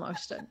I'm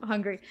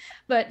hungry.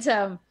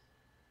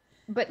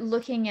 But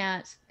looking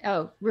at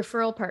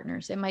referral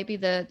partners, it might be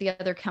the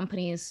other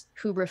companies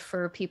who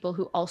refer people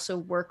who also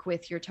work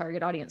with your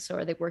target audience. So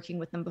are they working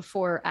with them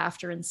before or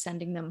after and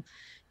sending them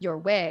your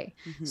way?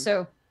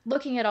 So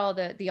looking at all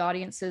the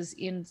audiences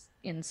in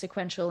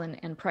sequential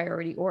and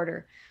priority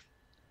order,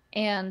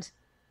 and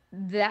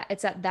that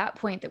it's at that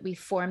point that we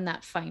form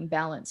that fine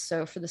balance.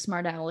 So for the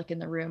smart aleck in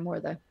the room or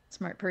the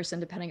smart person,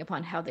 depending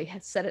upon how they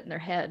had said it in their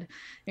head,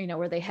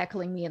 were they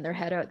heckling me in their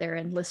head out there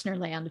in listener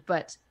land?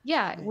 But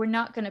yeah, we're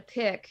not going to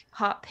pick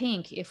hot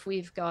pink if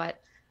we've got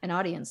an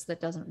audience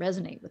that doesn't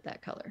resonate with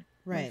that color.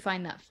 Right. We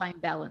find that fine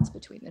balance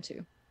between the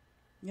two.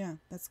 Yeah,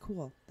 that's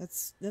cool.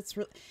 That's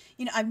really,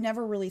 I've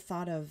never really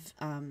thought of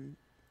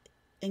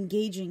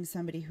engaging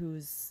somebody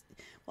who's,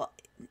 well,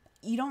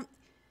 you don't,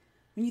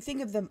 when you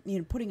think of the,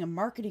 putting a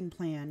marketing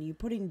plan, you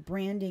putting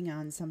branding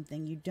on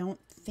something, you don't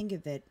think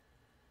of it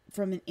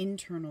from an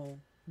internal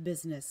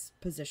business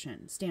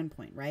position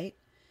standpoint, right?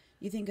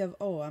 You think of,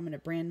 oh, I'm going to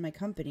brand my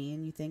company,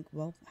 and you think,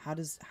 well,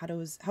 how's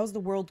the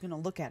world going to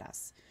look at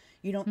us?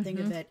 You don't think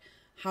of it,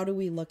 how do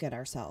we look at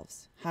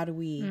ourselves? How do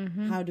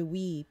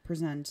we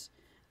present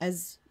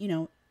as,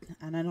 and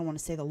I don't want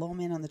to say the low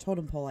man on the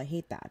totem pole. I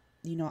hate that.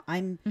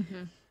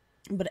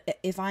 But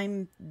if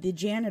I'm the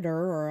janitor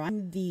or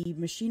I'm the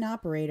machine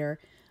operator,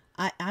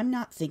 I'm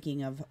not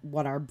thinking of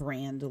what our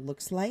brand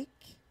looks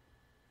like.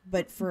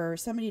 But for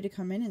somebody to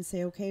come in and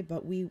say, okay,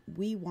 but we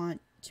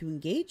want to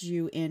engage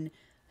you in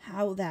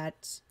how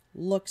that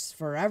looks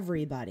for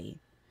everybody.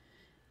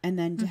 And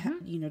then to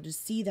to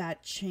see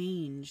that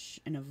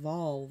change and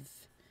evolve,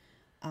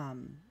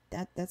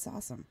 that's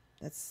awesome.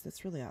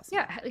 That's really awesome.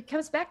 Yeah, it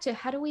comes back to,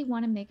 how do we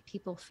want to make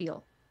people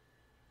feel?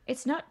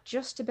 It's not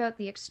just about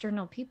the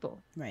external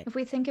people. Right. If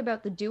we think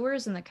about the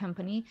doers in the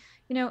company,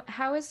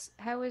 how is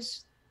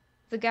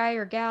the guy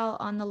or gal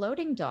on the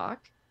loading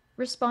dock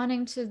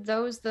responding to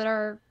those that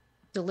are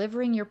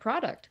delivering your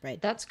product?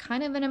 Right. That's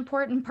kind of an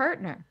important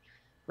partner,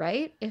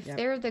 right? If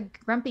they're the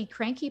grumpy,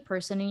 cranky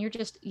person and you're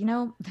just,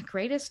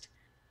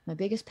 my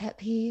biggest pet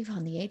peeve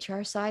on the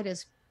HR side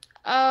is,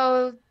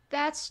 oh,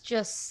 that's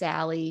just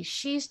Sally.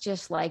 She's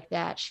just like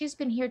that. She's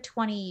been here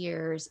 20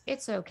 years.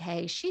 It's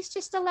okay. She's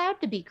just allowed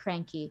to be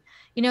cranky.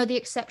 The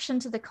exception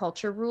to the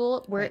culture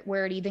rule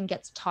where it even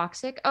gets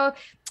toxic. Oh,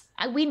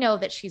 we know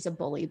that she's a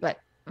bully, but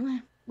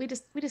we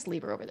just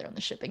leave her over there on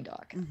the shipping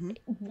dock.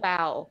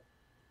 Wow.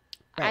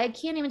 Right. I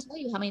can't even tell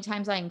you how many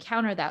times I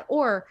encounter that.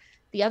 Or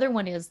the other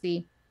one is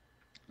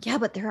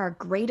but they're our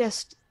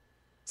greatest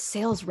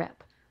sales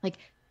rep. Like,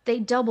 they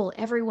double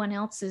everyone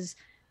else's.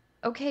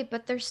 Okay,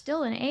 but they're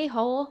still an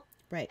a-hole.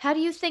 Right. How do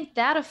you think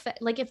that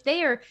affect? Like, if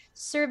they are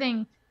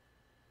serving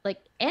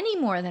any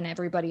more than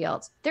everybody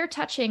else, they're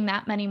touching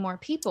that many more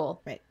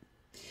people. Right.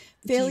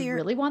 Failure. Do you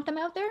really want them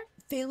out there?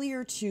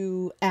 Failure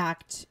to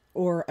act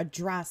or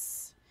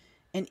address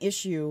an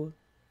issue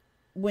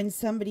when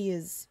somebody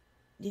is,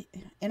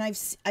 and I've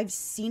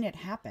seen it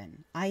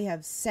happen. I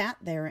have sat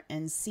there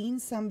and seen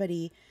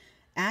somebody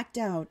act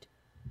out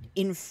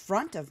in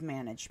front of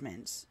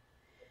management,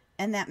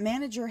 and that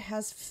manager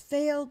has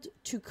failed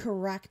to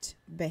correct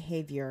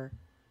behavior.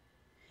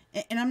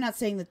 And I'm not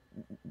saying that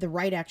the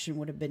right action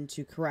would have been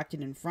to correct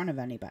it in front of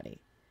anybody.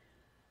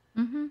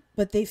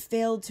 But they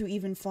failed to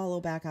even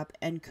follow back up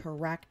and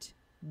correct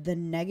the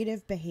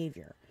negative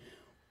behavior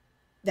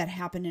that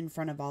happened in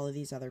front of all of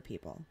these other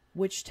people,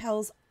 which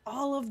tells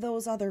all of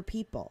those other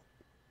people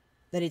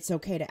that it's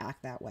okay to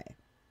act that way.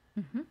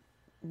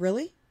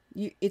 Really?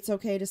 It's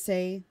okay to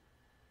say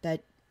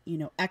that,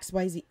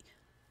 XYZ.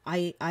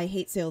 I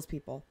hate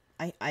salespeople.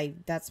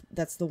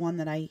 That's the one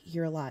that I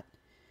hear a lot.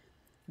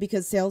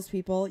 Because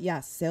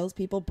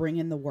salespeople bring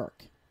in the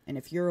work. And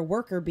if you're a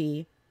worker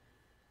bee,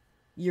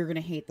 you're going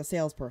to hate the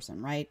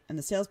salesperson, right? And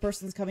the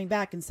salesperson's coming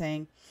back and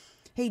saying,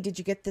 hey, did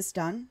you get this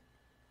done?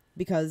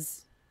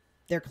 Because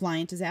their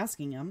client is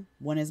asking them,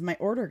 when is my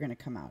order going to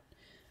come out?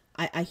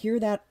 I hear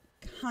that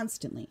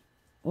constantly.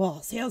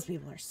 Well,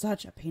 salespeople are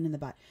such a pain in the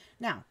butt.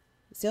 Now,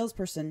 the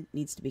salesperson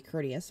needs to be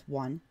courteous.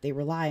 One, they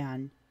rely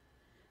on.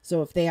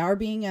 So if they are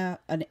being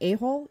an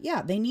a-hole,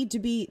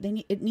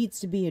 it needs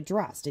to be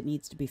addressed. It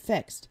needs to be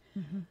fixed.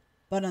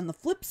 But on the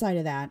flip side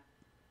of that,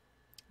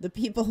 the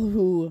people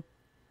who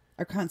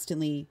are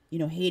constantly,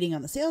 hating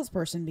on the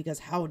salesperson because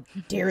how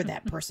dare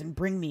that person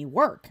bring me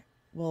work?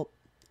 Well,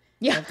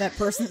 if that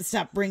person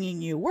stopped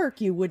bringing you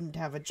work, you wouldn't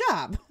have a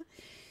job.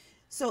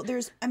 So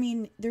there's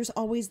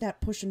always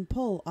that push and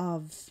pull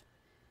of,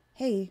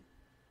 hey,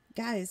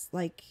 guys,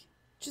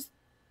 just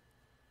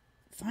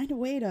find a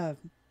way to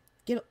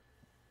get.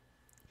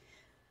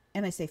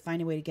 And I say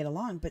find a way to get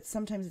along, but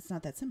sometimes it's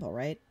not that simple,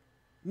 right?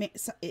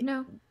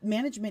 No.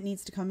 Management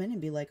needs to come in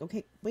and be like,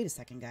 okay, wait a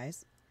second,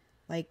 guys.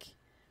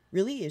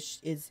 Really?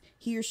 Is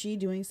he or she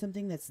doing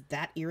something that's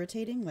that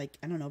irritating?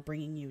 I don't know,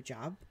 bringing you a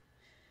job?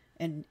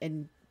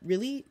 And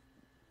really,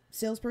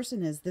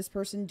 salesperson, is this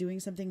person doing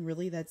something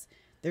really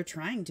they're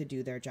trying to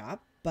do their job,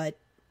 but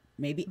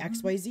maybe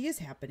XYZ is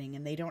happening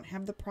and they don't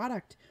have the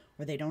product,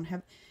 or they don't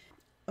have.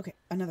 Okay,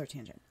 another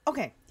tangent.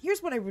 Okay,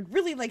 here's what I would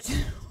really like to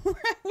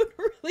where I would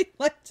really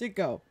like to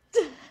go.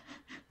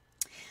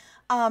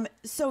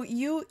 So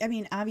you, I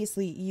mean,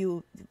 obviously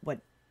you,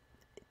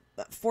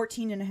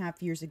 14 and a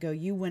half years ago,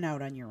 you went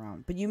out on your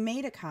own, but you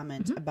made a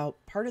comment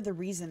about part of the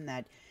reason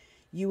that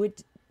you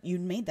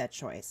made that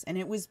choice. And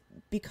it was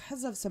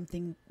because of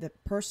something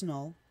that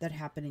personal that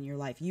happened in your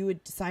life. You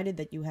had decided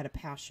that you had a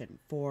passion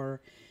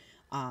for,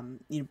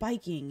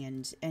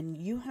 biking, and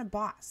you had a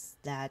boss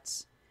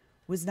that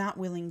was not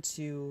willing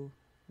to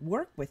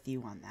work with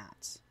you on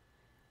that.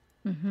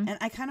 And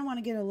I kind of want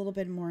to get a little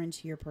bit more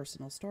into your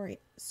personal story.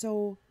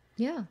 So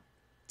yeah,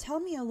 tell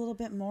me a little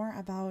bit more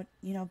about,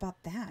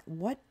 about that.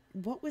 What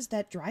was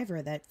that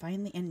driver that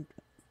finally, and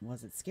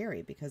was it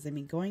scary? Because I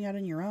mean, going out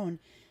on your own,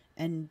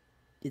 and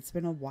it's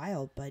been a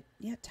while, but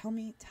yeah, tell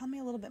me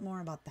a little bit more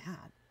about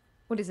that.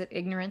 What is it?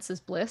 Ignorance is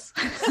bliss.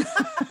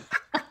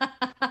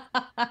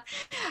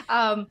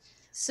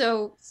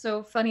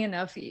 So funny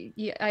enough,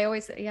 you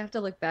have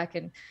to look back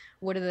and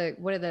what are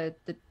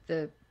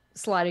the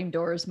sliding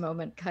doors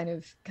moment kind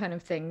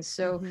of things.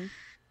 So,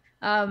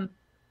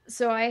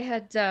 so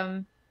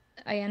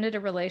I ended a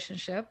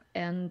relationship,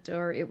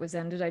 or it was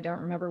ended. I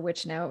don't remember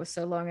which now. It was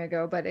so long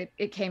ago, but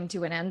it came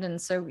to an end.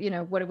 And so,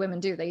 what do women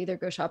do? They either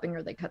go shopping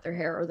or they cut their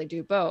hair, or they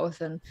do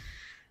both. And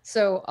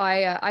so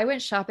I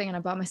went shopping and I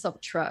bought myself a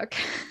truck.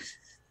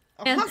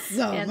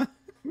 Awesome. And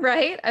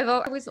right.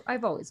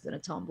 I've always been a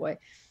tomboy.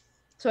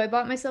 So I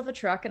bought myself a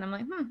truck and I'm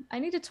like, I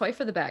need a toy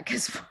for the back,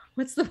 because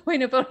what's the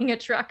point of owning a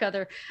truck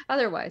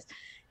otherwise?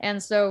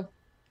 And so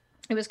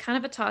it was kind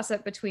of a toss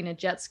up between a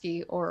jet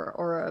ski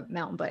or a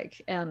mountain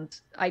bike. And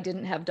I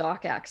didn't have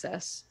dock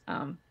access.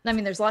 I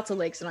mean, there's lots of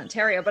lakes in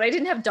Ontario, but I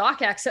didn't have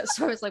dock access.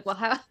 So I was like,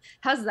 well,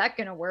 how's that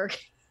going to work?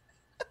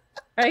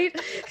 Right.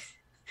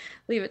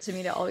 Leave it to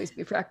me to always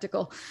be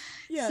practical.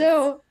 Yes.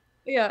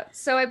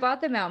 So I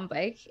bought the mountain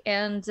bike,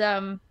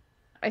 and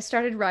I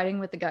started riding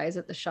with the guys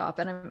at the shop,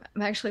 and I'm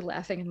actually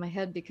laughing in my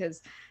head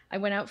because I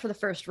went out for the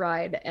first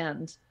ride,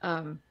 and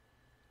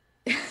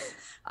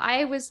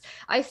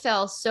I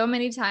fell so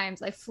many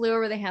times. I flew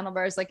over the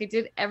handlebars. Like, I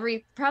did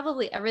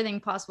probably everything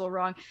possible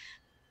wrong.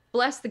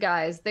 Bless the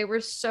guys. They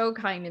were so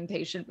kind and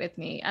patient with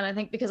me. And I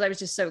think because I was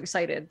just so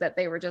excited that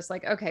they were just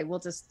like, okay, we'll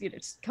just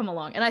come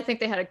along. And I think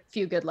they had a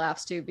few good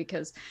laughs too,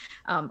 because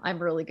I'm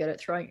really good at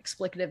throwing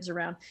explicatives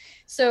around.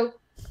 So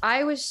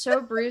I was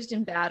so bruised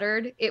and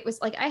battered. It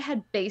was like I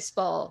had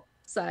baseball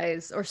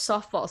size or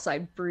softball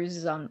size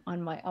bruises on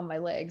my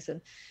legs.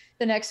 And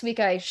the next week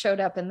I showed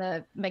up, and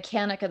the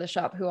mechanic of the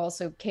shop, who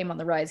also came on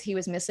the rides, he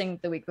was missing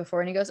the week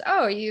before. And he goes,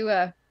 "Oh, you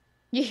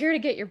here to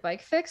get your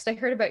bike fixed? I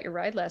heard about your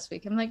ride last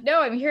week." I'm like,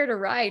 "No, I'm here to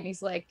ride." And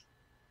he's like,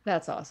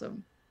 "That's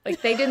awesome."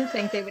 Like, they didn't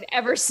think they would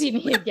ever see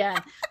me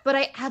again, but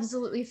I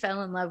absolutely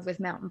fell in love with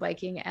mountain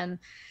biking. And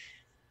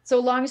so,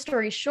 long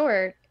story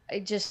short,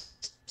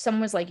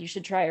 someone was like, "You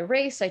should try a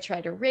race." I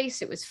tried a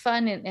race. It was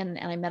fun. And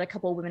I met a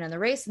couple of women in the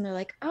race, and they're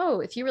like, "Oh,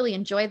 if you really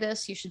enjoy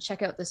this, you should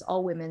check out this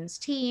all women's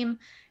team."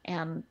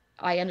 And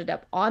I ended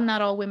up on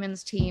that all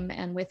women's team.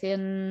 And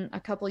within a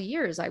couple of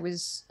years, I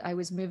was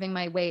moving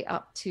my way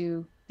up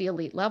to the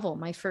elite level.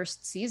 My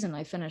first season,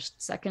 I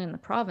finished second in the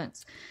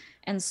province.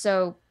 And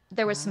so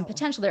there was some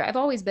potential there. I've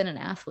always been an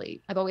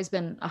athlete. I've always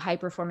been a high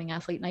performing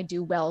athlete, and I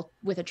do well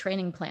with a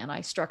training plan. I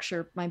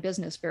structure my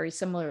business very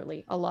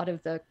similarly. A lot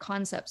of the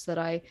concepts that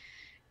I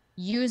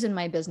use in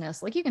my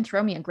business, like, you can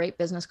throw me a great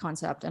business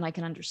concept and I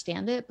can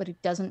understand it, but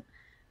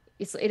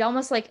it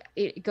almost like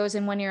it goes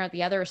in one ear out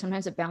the other, or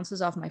sometimes it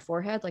bounces off my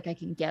forehead. Like, I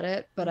can get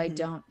it, but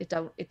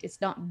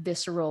it's not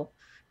visceral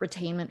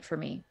retainment for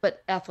me.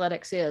 But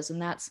athletics is,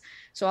 and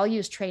so I'll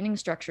use training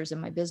structures in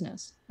my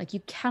business. Like, you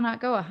cannot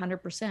go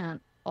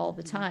 100% all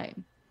the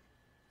time.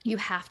 You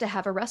have to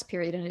have a rest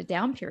period and a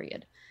down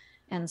period.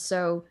 And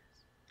so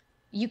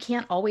you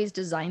can't always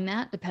design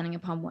that depending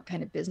upon what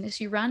kind of business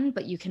you run,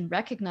 but you can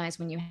recognize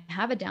when you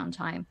have a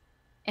downtime.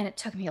 And it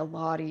took me a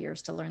lot of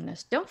years to learn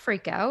this. Don't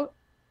freak out.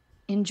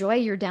 Enjoy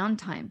your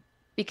downtime,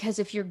 because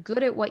if you're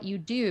good at what you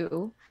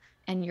do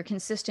and you're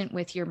consistent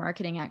with your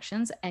marketing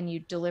actions and you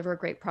deliver a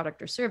great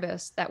product or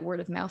service, that word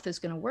of mouth is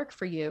going to work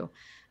for you.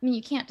 I mean,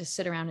 you can't just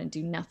sit around and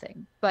do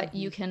nothing, but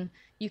you can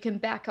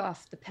back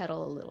off the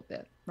pedal a little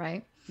bit.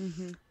 Right.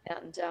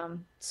 And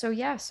so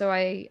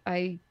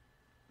I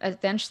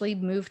eventually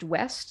moved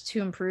west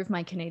to improve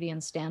my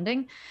Canadian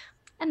standing.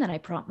 And then I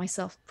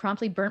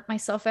promptly burnt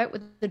myself out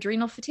with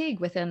adrenal fatigue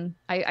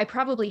I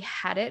probably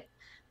had it,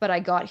 but I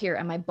got here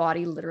and my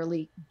body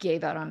literally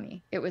gave out on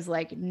me. It was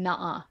like,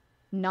 nah,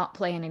 not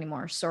playing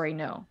anymore. Sorry,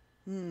 no.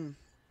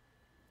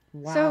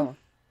 Wow. So,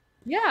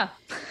 yeah.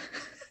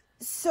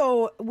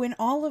 So when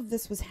all of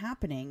this was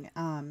happening,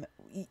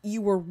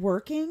 you were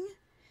working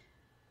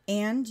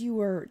and you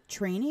were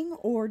training,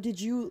 or did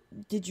you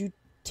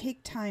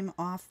take time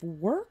off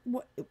work?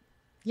 What?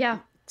 Yeah.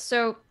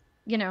 So,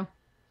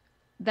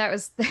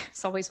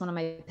 that's always one of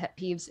my pet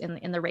peeves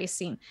in the race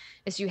scene,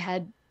 is you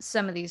had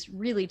some of these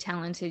really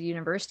talented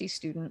university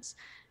students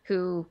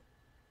who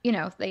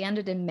they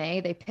ended in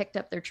May. They picked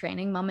up their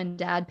training. Mom and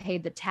dad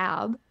paid the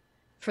tab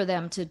for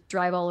them to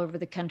drive all over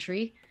the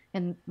country,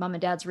 and mom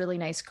and dad's really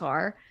nice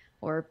car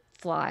or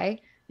fly,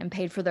 and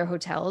paid for their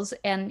hotels.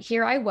 And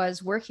here I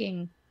was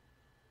working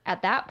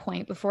at that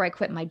point before I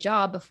quit my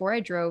job, before I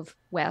drove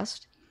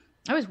west.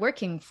 I was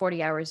working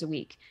 40 hours a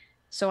week.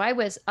 So I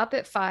was up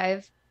at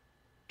 5,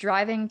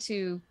 driving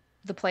to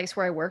the place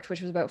where I worked,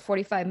 which was about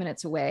 45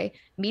 minutes away,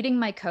 meeting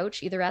my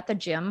coach either at the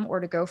gym or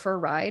to go for a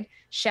ride,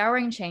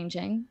 showering,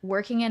 changing,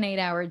 working an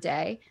 8-hour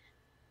day,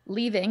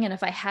 leaving. And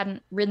if I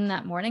hadn't ridden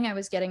that morning, I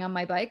was getting on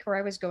my bike or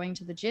I was going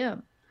to the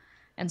gym.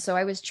 And so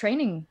I was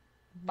training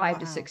 5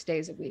 to 6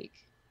 days a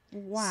week.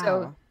 Wow.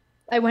 So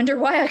I wonder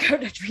why I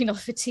got adrenal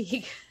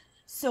fatigue.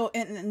 So,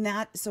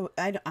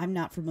 I'm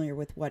not familiar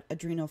with what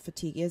adrenal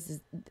fatigue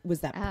is. Was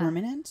that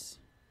permanent?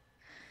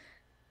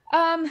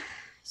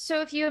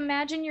 So if you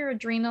imagine your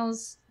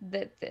adrenals,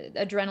 that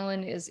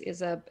adrenaline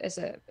is a,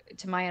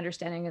 to my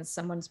understanding, and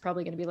someone's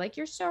probably going to be like,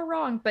 you're so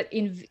wrong. But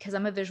because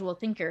I'm a visual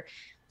thinker,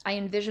 I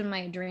envision my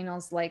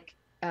adrenals like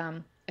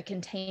a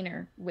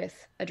container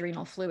with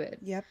adrenal fluid.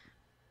 Yep.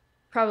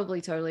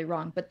 Probably totally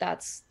wrong, but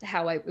that's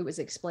how it was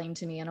explained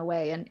to me in a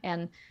way.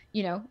 And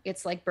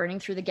it's like burning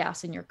through the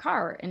gas in your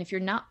car. And if you're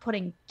not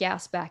putting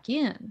gas back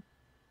in,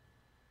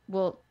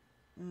 well,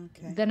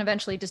 then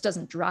eventually it just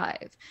doesn't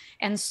drive.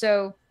 And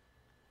so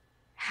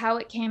how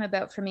it came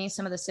about for me,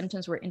 some of the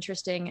symptoms were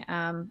interesting.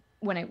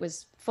 When it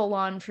was full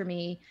on for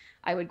me,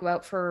 I would go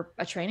out for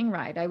a training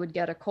ride. I would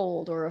get a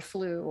cold or a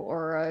flu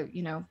or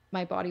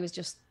my body was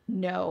just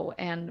no.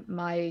 And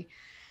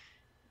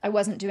I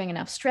wasn't doing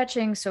enough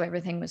stretching, so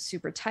everything was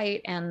super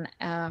tight. And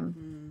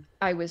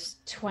I was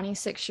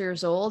 26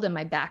 years old and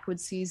my back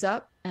would seize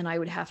up and I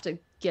would have to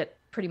get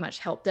pretty much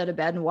helped out of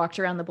bed and walked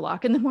around the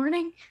block in the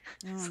morning.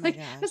 It was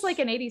like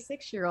an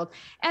 86-year-old.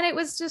 And it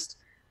was just,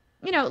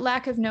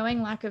 lack of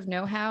knowing, lack of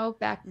know-how.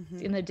 Back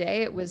in the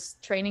day, it was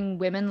training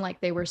women like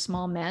they were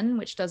small men,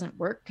 which doesn't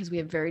work because we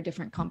have very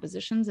different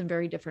compositions and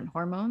very different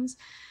hormones.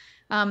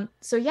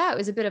 So yeah, it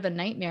was a bit of a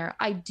nightmare.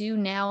 I do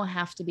now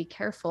have to be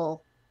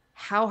careful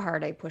how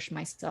hard I push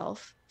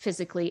myself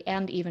physically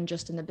and even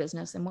just in the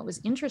business. And what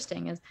was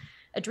interesting is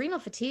adrenal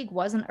fatigue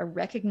wasn't a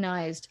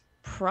recognized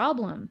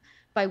problem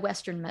by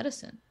Western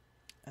medicine.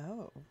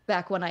 Oh.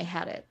 Back when I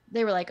had it,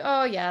 they were like,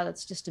 oh yeah,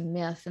 that's just a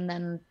myth. And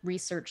then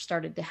research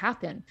started to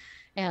happen.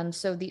 And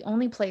so the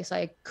only place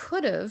I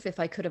could have, if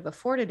I could have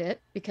afforded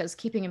it, because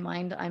keeping in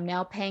mind, I'm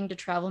now paying to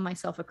travel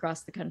myself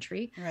across the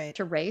country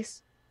to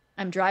race.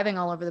 I'm driving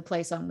all over the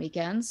place on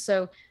weekends.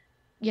 So,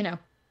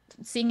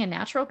 seeing a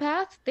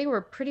naturopath, they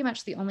were pretty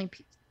much the only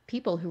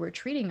people who were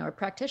treating, or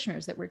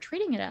practitioners that were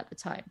treating it at the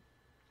time.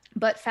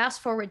 But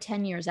fast forward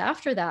 10 years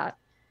after that,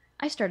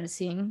 I started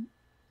seeing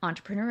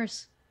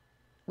entrepreneurs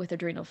with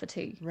adrenal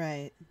fatigue.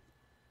 Right.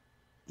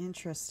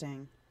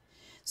 Interesting.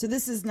 So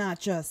this isn't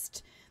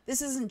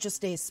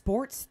just a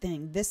sports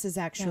thing. This is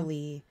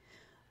actually,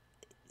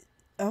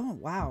 oh,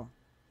 wow.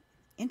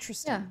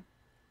 Interesting. Yeah.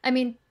 I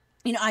mean,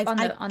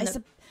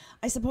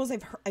 I suppose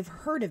I've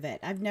heard of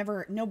it.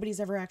 Nobody's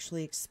ever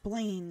actually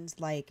explained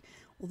like,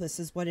 well, this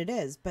is what it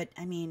is. But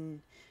I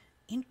mean,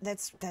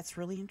 that's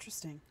really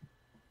interesting.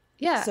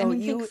 Yeah. So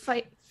think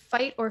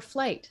fight or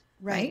flight,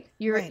 right?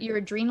 Your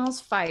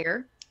adrenals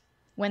fire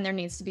when there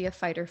needs to be a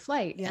fight or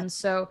flight. Yeah. And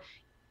so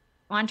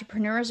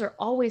entrepreneurs are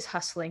always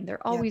hustling.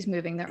 They're always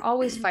moving. They're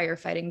always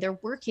firefighting. They're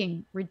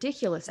working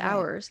ridiculous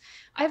hours.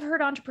 I've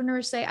heard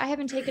entrepreneurs say, I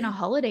haven't taken a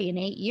holiday in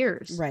 8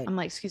 years. Right. I'm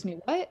like, excuse me,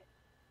 what?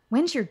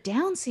 When's your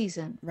down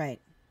season?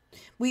 Right.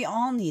 We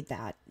all need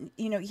that.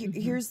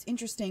 Here's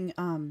interesting.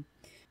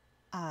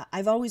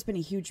 I've always been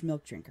a huge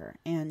milk drinker.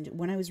 And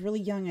when I was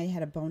really young, I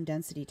had a bone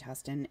density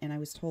test and I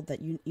was told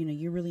that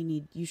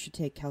you should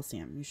take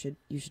calcium. You should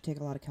take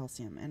a lot of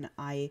calcium. And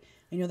I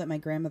know that my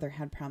grandmother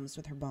had problems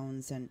with her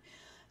bones. And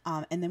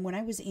then when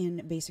I was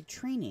in basic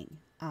training,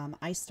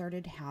 I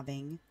started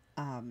having,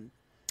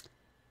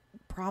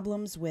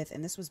 problems with,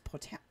 and this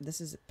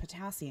is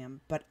potassium,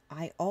 but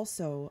I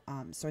also,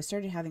 so I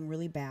started having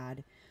really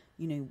bad,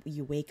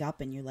 you wake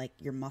up and you're like,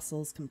 your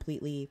muscles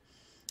completely,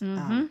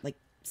 like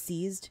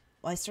seized.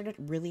 Well, I started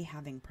really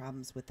having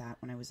problems with that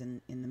when I was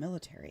in the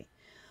military.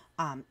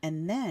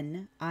 And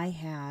then I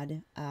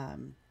had,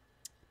 I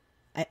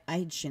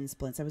had shin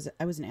splints.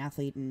 I was an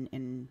athlete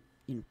in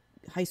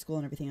high school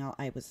and everything else.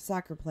 I was a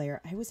soccer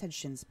player. I always had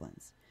shin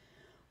splints.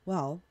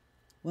 Well,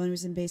 when I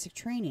was in basic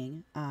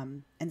training,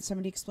 and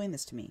somebody explained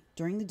this to me,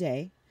 during the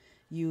day,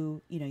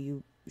 you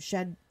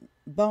shed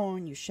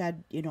bone, you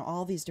shed,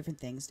 all these different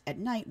things. At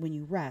night, when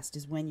you rest,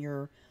 is when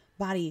your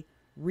body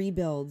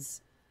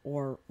rebuilds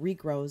or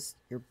regrows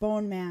your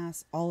bone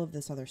mass, all of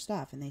this other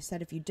stuff. And they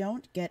said if you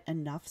don't get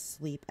enough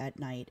sleep at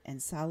night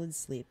and solid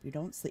sleep, you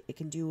don't sleep, it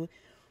can do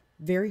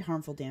very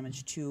harmful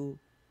damage to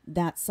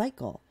that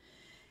cycle.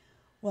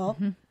 Well,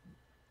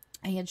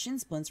 I had shin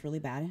splints really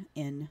bad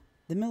in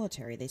the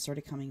military. They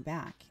started coming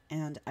back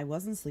and I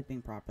wasn't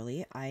sleeping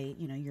properly.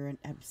 I'm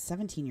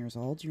 17 years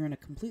old. You're in a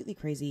completely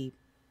crazy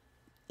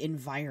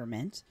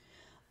environment.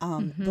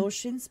 Those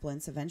shin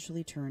splints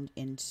eventually turned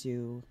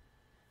into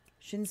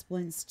shin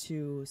splints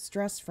to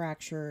stress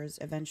fractures,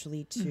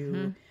 eventually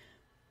to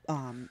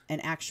an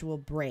actual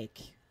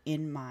break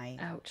in my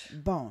Ouch.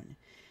 bone.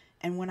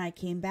 And when I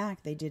came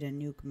back, they did a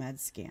nuke med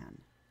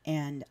scan.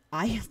 And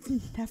I have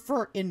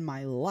never in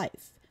my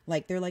life,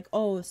 like, they're like,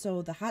 oh,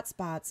 so the hot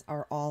spots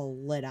are all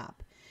lit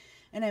up.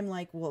 And I'm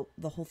like, well,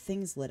 the whole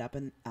thing's lit up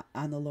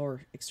on the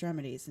lower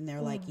extremities. And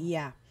they're like,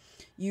 yeah,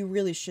 you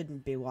really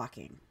shouldn't be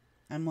walking.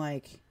 I'm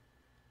like,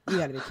 you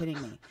gotta be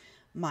kidding me.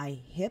 My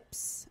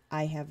hips,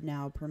 I have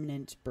now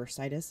permanent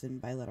bursitis in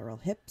bilateral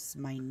hips.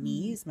 My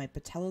knees, my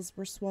patellas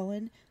were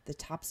swollen. The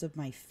tops of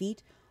my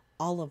feet,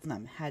 all of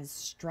them had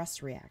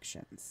stress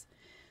reactions.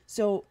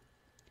 So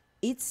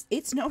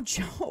it's no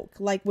joke.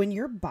 Like, when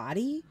your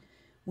body,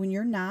 when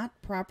you're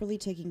not properly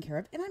taken care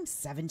of, and I'm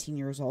 17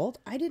 years old,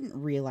 I didn't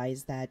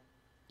realize that,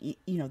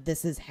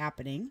 this is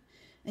happening.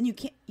 And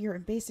you're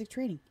in basic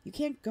training. You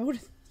can't go to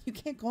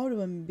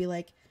him and be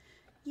like,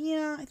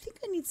 yeah, I think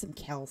I need some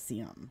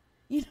calcium.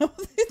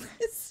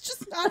 It's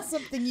just not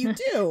something you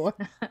do.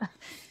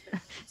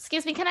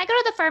 Excuse me, can I go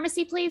to the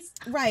pharmacy, please?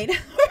 Right.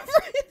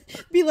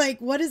 Be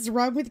like, what is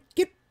wrong with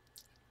get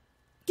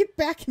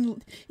back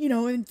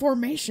in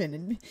formation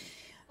and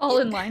all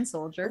in line,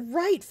 soldier.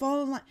 Right,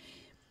 fall in line.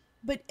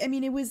 But I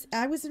mean,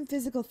 I was in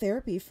physical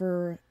therapy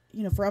for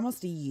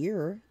almost a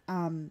year.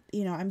 I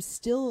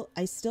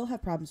still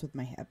have problems with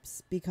my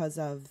hips because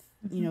of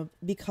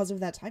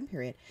that time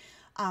period.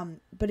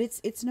 But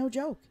it's no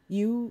joke.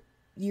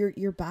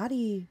 Your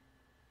body,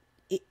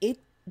 it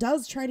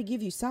does try to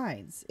give you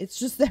signs. It's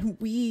just that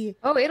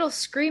it'll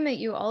scream at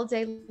you all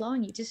day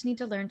long. You just need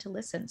to learn to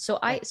listen. So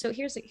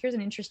here's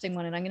an interesting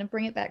one, and I'm going to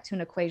bring it back to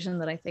an equation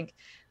that I think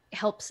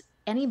helps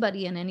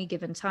anybody in any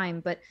given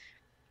time. But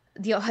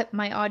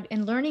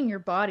and learning your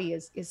body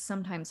is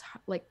sometimes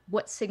like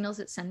what signals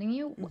it's sending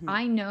you. Mm-hmm.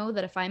 I know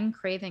that if I'm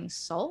craving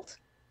salt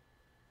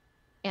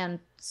and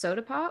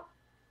soda pop,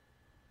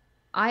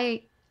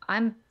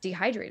 I'm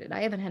dehydrated.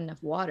 I haven't had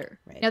enough water.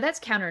 Right. Now that's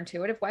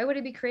counterintuitive. Why would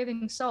I be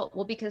craving salt?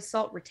 Well, because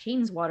salt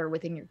retains water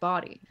within your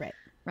body. Right.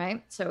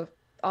 Right. So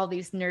all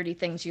these nerdy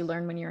things you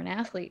learn when you're an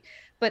athlete.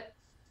 But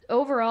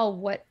overall,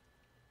 what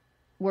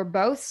we're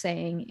both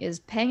saying is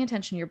paying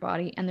attention to your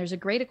body. And there's a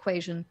great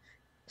equation: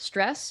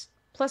 stress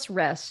plus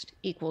rest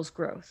equals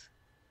growth.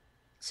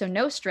 So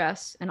no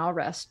stress and all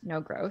rest,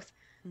 no growth.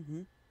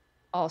 Mm-hmm.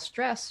 All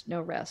stress,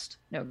 no rest,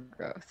 no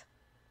growth.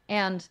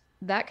 And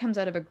that comes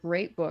out of a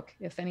great book,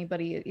 if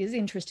anybody is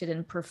interested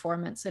in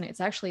performance. And it's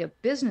actually a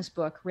business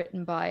book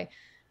written by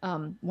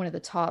one of the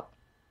top,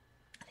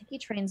 I think he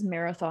trains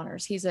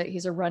marathoners.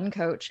 He's a run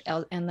coach,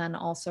 and then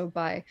also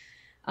by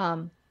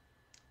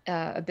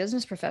a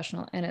business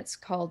professional. And it's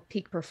called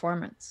Peak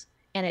Performance.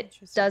 And it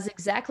does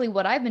exactly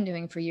what I've been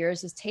doing for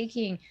years, is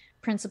taking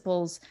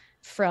principles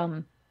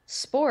from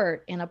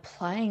sport and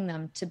applying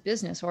them to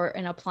business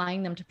and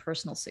applying them to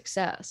personal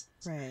success.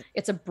 Right.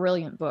 It's a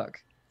brilliant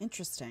book.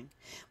 Interesting.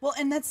 Well,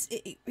 and that's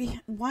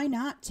why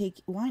not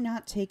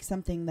take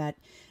something that,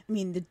 I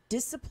mean, the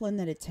discipline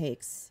that it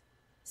takes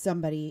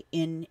somebody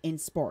in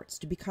sports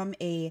to become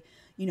a,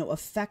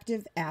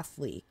 effective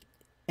athlete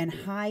and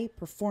high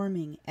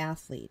performing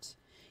athlete.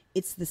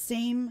 It's the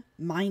same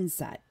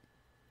mindset.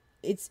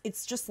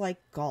 It's just like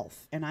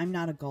golf, and I'm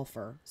not a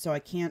golfer, so I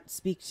can't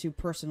speak to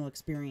personal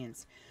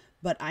experience,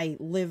 but I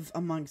live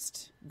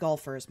amongst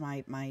golfers.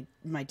 My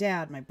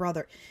dad, my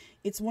brother.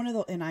 It's one of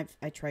the, and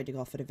I tried to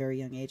golf at a very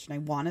young age, and I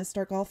want to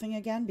start golfing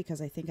again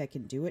because I think I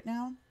can do it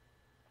now,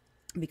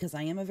 because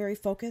I am a very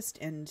focused,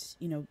 and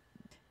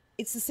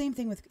it's the same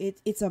thing with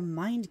it. It's a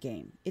mind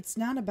game. It's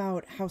not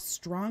about how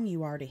strong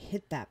you are to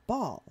hit that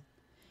ball.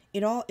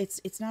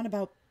 It's not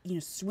about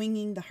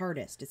swinging the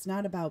hardest. It's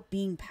not about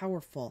being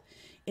powerful.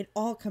 It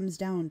all comes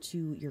down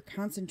to your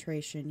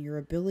concentration, your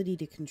ability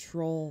to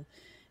control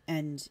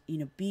and,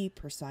 be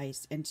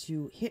precise and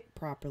to hit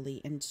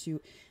properly, and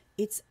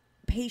it's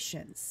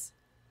patience.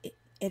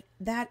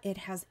 It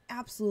has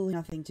absolutely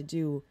nothing to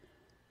do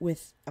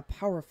with a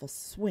powerful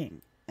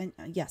swing. And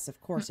yes, of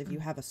course, if you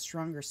have a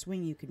stronger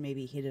swing, you could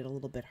maybe hit it a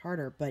little bit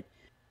harder, but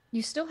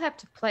you still have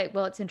to play.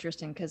 Well, it's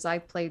interesting because I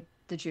played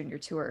the junior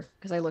tour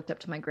because I looked up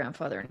to my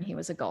grandfather and he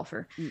was a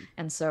golfer.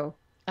 And so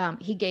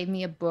he gave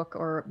me a book,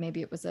 or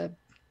maybe it was a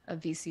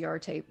VCR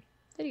tape,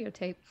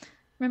 videotape.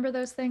 Remember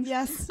those things?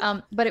 Yes.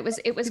 But it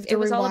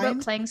was all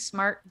about playing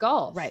smart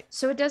golf. Right.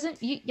 So it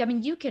doesn't,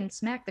 you can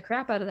smack the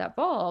crap out of that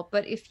ball,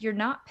 but if you're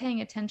not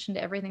paying attention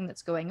to everything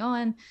that's going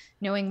on,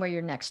 knowing where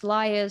your next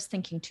lie is,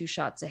 thinking 2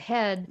 shots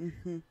ahead,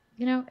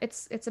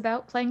 it's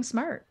about playing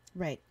smart.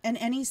 Right. And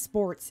any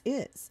sports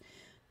is.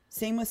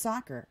 Same with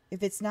soccer.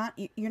 If it's not,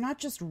 you're not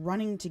just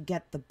running to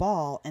get the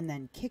ball and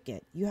then kick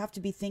it. You have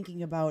to be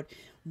thinking about,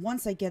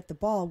 once I get the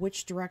ball,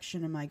 which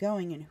direction am I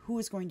going and who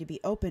is going to be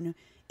open?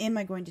 Am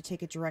I going to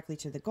take it directly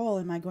to the goal?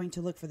 Am I going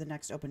to look for the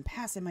next open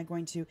pass? Am I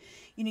going to,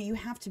 you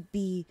have to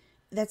be,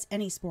 that's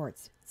any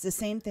sports. It's the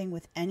same thing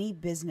with any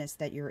business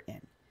that you're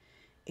in,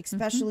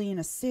 especially in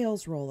a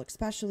sales role,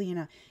 especially in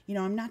a,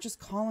 I'm not just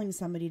calling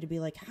somebody to be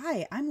like,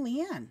 hi, I'm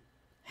Leighann.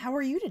 How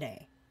are you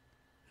today?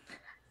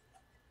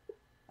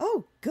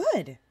 Oh,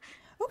 good.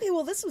 okay,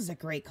 well, this was a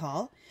great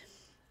call.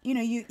 You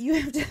know, you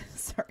have to,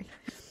 sorry,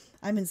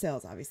 I'm in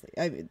sales, obviously.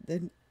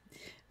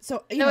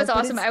 So, no, it's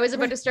awesome. I was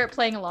about to start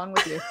playing along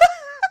with you.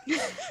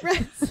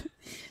 Right.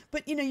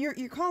 But, you know,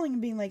 you're calling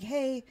and being like,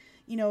 hey,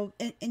 you know,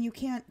 and you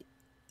can't,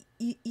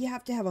 you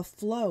have to have a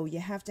flow. You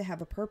have to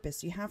have a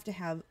purpose. You have to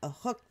have a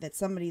hook that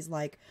somebody's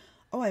like,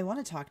 oh, I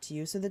want to talk to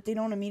you, so that they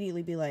don't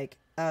immediately be like,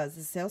 is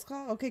this a sales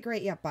call? Okay,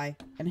 great. Yeah, bye.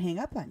 And hang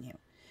up on you.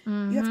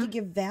 You have to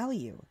give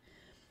value.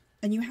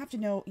 And you have to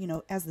know, you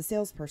know, as the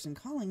salesperson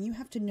calling, you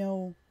have to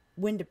know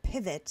when to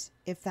pivot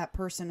if that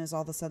person is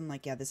all of a sudden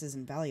like, yeah, this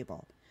isn't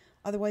valuable.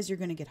 Otherwise, you're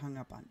going to get hung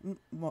up on.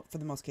 Well, for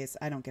the most case,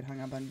 I don't get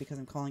hung up on because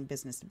I'm calling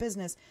business to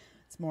business.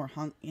 It's more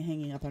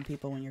hanging up on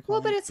people when you're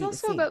calling. Well, but it's B2C.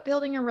 also about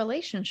building a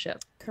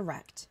relationship.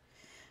 Correct.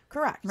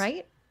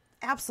 Right?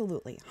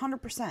 Absolutely.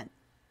 100%.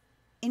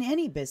 In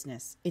any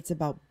business, it's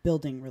about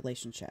building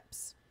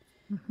relationships.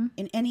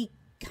 In any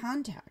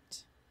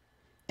contact.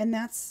 And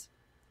that's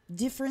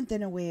different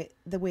than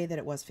the way that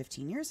it was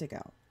 15 years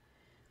ago.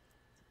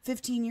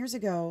 15 years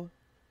ago,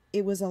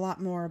 it was a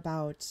lot more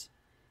about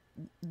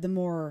the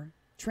more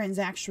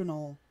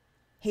transactional,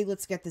 hey,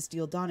 let's get this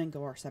deal done and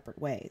go our separate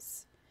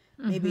ways.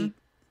 Maybe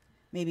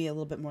a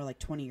little bit more like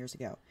 20 years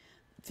ago.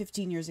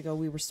 15 years ago,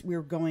 we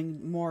were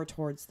going more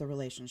towards the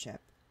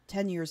relationship.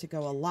 10 years ago,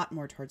 a lot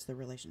more towards the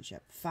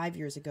relationship. 5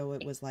 years ago,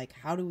 it was like,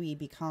 how do we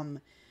become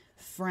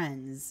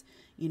friends,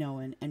 you know,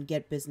 and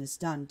get business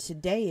done?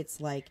 Today,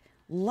 it's like,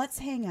 let's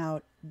hang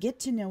out, get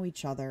to know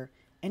each other,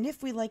 and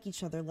if we like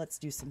each other, let's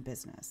do some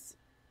business.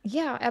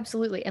 Yeah,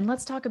 absolutely. And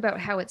let's talk about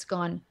how it's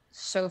gone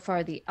so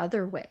far the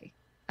other way.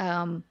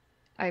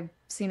 I've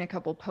seen a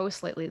couple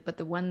posts lately, but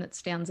the one that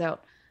stands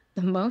out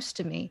the most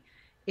to me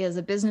is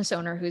a business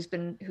owner who's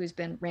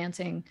been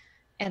ranting,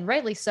 and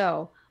rightly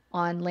so,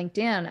 on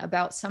LinkedIn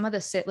about some of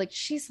the like,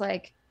 she's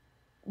like,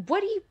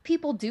 what do you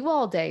people do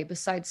all day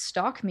besides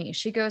stalk me?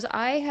 She goes,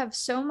 I have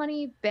so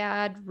many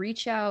bad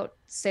reach out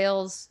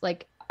sales.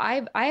 Like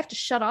I have to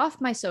shut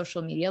off my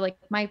social media. Like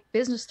my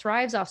business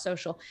thrives off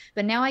social,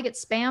 but now I get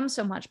spammed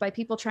so much by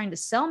people trying to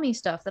sell me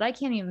stuff that I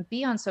can't even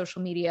be on social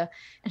media.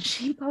 And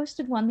she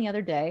posted one the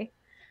other day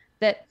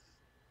that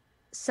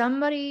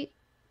somebody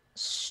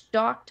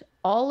stalked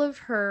all of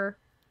her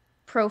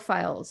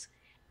profiles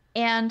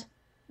and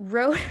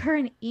wrote her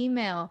an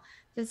email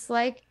that's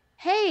like,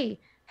 hey,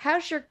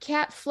 how's your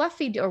cat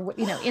Fluffy? Or,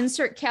 you know,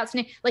 insert cat's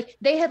name. Like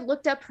they had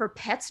looked up her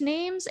pets'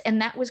 names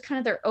and that was kind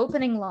of their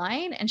opening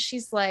line. And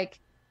she's like,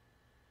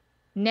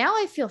 now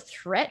I feel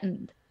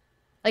threatened.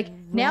 Like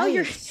now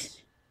you're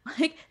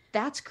like,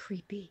 that's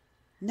creepy.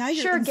 Now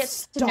you're sure in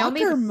gets to know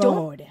me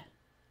mode.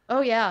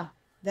 Oh yeah.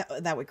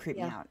 That would creep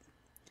me out.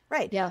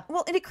 Right. Yeah.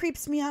 Well, and it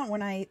creeps me out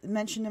when I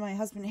mention to my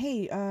husband,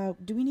 hey,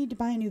 do we need to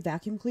buy a new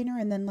vacuum cleaner?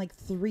 And then like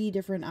 3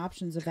 different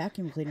options of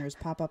vacuum cleaners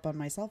pop up on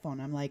my cell phone.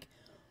 I'm like,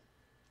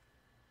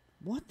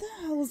 what the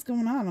hell is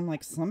going on? I'm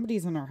like,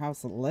 somebody's in our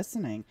house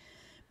listening.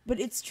 But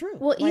it's true.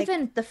 Well, like,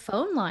 even the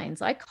phone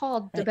lines, I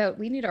called about,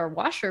 we need our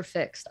washer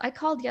fixed. I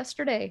called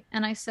yesterday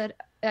and I said,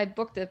 I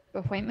booked the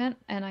appointment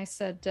and I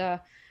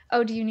said,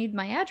 oh, do you need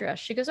my address?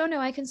 She goes, oh no,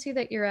 I can see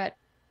that you're at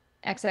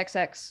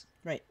XXX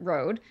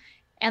road.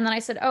 And then I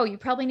said, oh, you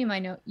probably need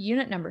my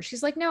unit number.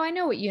 She's like, no, I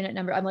know what unit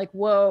number. I'm like,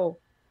 whoa,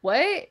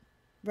 what?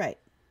 Right.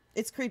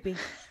 It's creepy.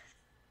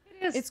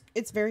 It is.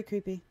 It's very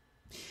creepy.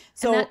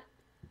 So,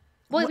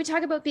 we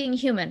talk about being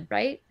human,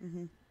 right?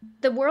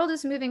 The world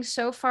is moving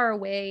so far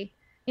away.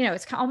 You know,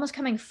 it's almost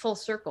coming full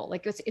circle.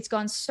 Like it's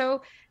gone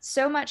so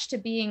much to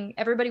being,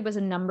 everybody was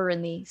a number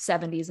in the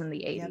 70s and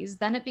the 80s. Yep.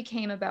 Then it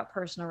became about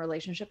personal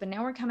relationship. And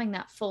now we're coming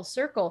that full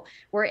circle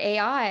where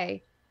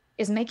AI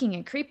is making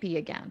it creepy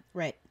again.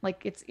 Right.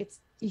 Like it's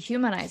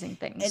humanizing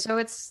things. And so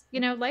it's, you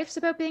know, life's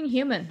about being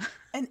human.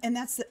 And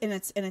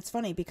it's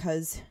funny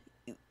because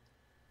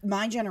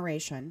my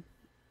generation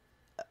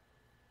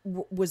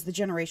was the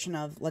generation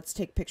of, let's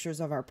take pictures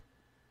of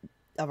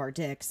our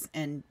dicks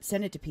and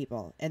send it to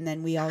people. And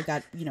then we all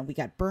got, you know, we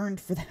got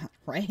burned for that.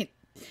 Right.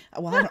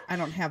 Well, I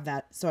don't have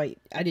that. So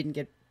I didn't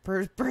get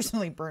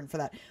personally burned for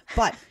that,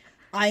 but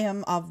I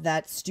am of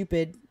that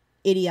stupid,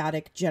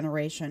 idiotic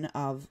generation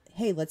of,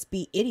 hey, let's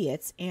be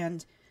idiots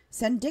and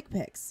send dick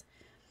pics.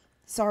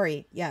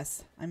 Sorry.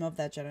 Yes, I'm of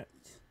that generation.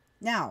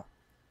 Now,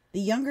 the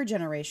younger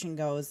generation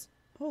goes,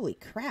 holy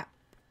crap.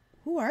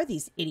 Who are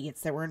these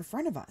idiots that were in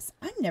front of us?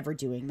 I'm never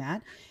doing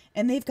that.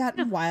 And they've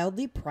gotten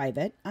wildly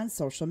private on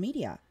social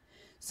media.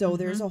 So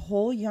there's a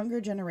whole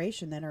younger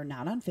generation that are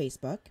not on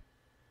Facebook.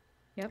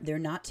 Yep. They're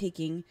not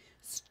taking,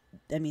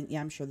 I mean, yeah,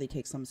 I'm sure they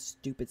take some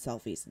stupid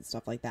selfies and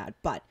stuff like that.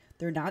 But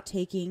they're not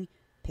taking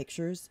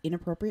pictures,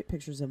 inappropriate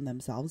pictures of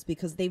themselves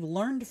because they've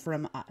learned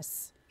from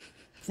us.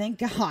 Thank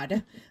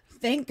God.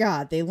 Thank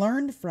God they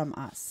learned from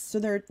us. So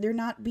they're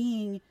not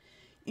being,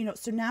 you know,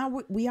 so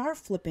now we are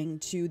flipping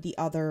to the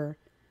other,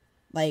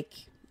 like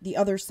the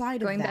other side of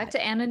that. Going back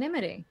to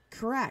anonymity.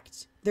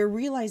 Correct. They're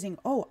realizing,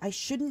 oh, I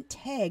shouldn't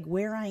tag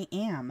where I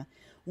am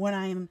when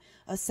I'm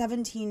a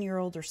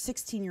 17-year-old or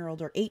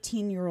 16-year-old or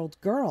 18-year-old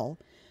girl,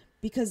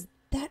 because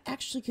that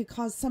actually could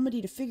cause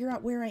somebody to figure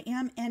out where I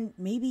am and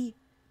maybe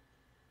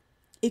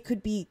it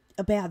could be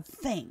a bad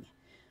thing.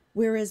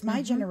 Whereas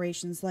my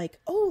generation's like,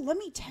 oh, let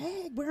me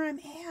tag where I'm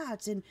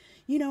at. And,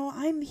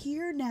 I'm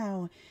here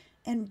now.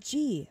 And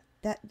gee,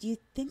 do you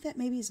think that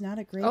maybe is not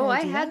a great idea?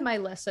 I had my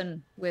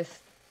lesson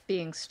with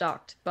being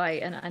stalked by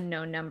an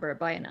unknown number,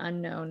 by an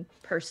unknown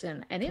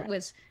person. And it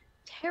was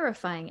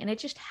terrifying. And it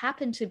just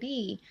happened to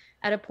be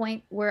at a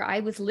point where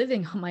I was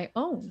living on my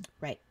own.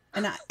 Right.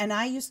 And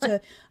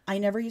I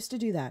never used to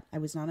do that. I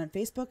was not on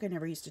Facebook. I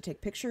never used to take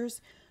pictures.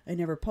 I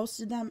never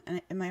posted them.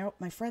 And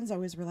my friends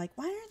always were like,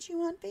 why aren't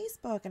you on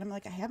Facebook? And I'm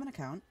like, I have an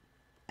account.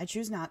 I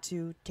choose not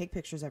to take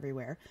pictures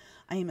everywhere.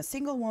 I am a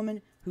single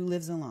woman who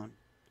lives alone.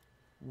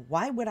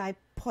 Why would I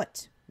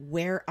put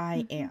where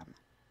I am?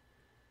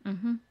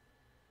 Mm-hmm.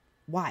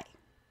 Why?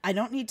 I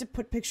don't need to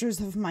put pictures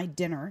of my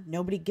dinner.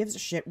 Nobody gives a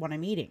shit what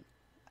I'm eating.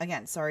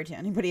 Again, sorry to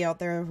anybody out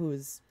there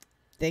whose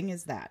thing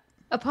is that.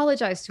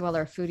 Apologize to all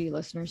our foodie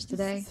listeners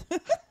today.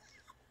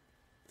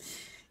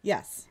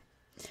 Yes.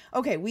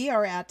 Okay, we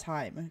are at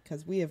time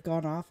because we have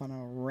gone off on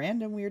a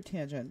random weird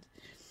tangent.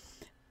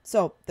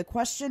 So, the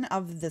question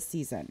of the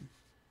season.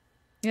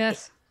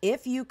 Yes.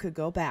 If you could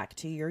go back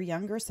to your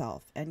younger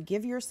self and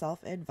give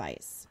yourself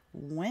advice,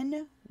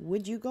 when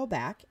would you go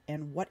back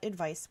and what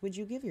advice would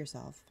you give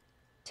yourself?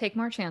 Take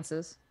more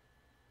chances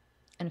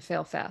and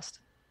fail fast.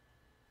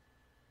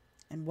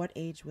 And what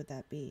age would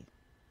that be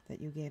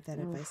that you gave that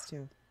advice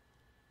to?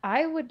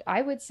 I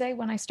would say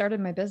when I started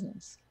my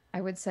business.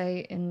 I would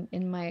say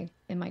in my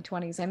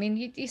 20s. I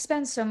mean, you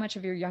spend so much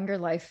of your younger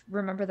life.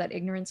 Remember that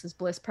ignorance is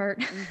bliss part.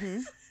 Mm-hmm.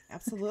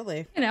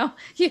 Absolutely.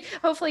 You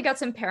hopefully got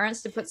some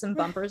parents to put some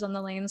bumpers on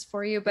the lanes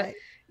for you. But,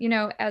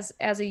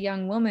 as a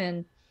young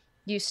woman,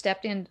 you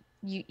stepped in,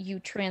 you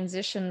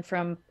transition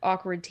from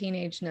awkward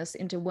teenageness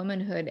into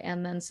womanhood.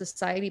 And then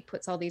society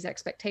puts all these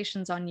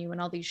expectations on you and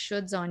all these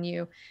shoulds on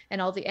you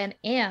and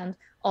and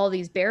all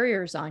these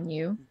barriers on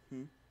you.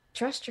 Mm-hmm.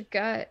 Trust your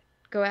gut,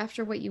 go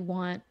after what you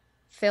want,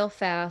 fail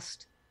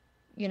fast,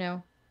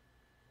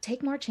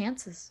 take more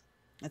chances.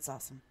 That's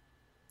awesome.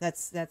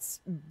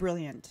 That's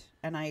brilliant.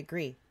 And I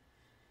agree.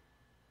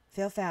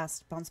 Fail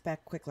fast, bounce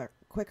back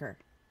quicker.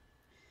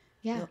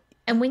 Yeah.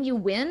 And when you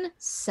win,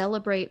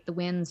 celebrate the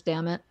wins,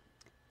 damn it.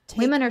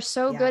 Women are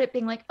so good at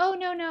being like, oh,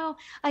 no,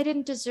 I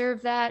didn't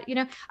deserve that.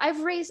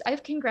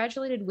 I've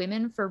congratulated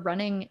women for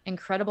running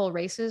incredible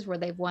races where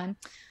they've won.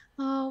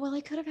 Oh, well,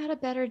 I could have had a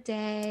better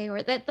day,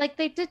 or that, like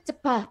they did.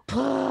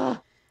 Right.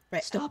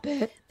 Stop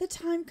it. The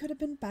time could have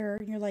been better.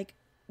 And you're like,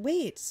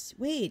 wait,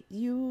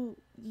 you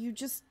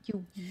just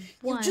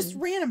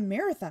ran a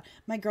marathon.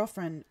 My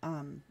girlfriend,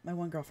 my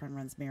one girlfriend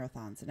runs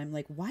marathons, and I'm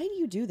like, why do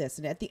you do this?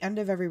 And at the end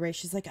of every race,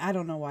 she's like, I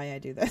don't know why I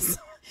do this.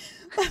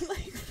 I'm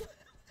like,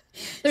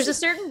 there's a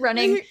certain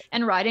running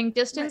and riding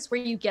distance where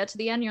you get to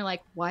the end, and you're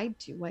like, why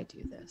do I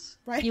do this?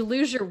 Right. You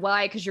lose your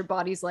why because your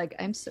body's like,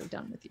 I'm so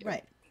done with you.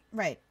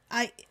 Right.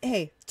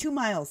 2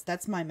 miles,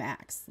 that's my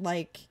max.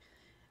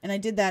 And I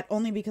did that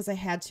only because I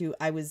had to.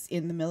 I was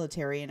in the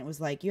military, and it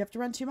was like, you have to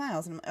run 2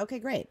 miles. And I'm like, okay,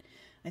 great.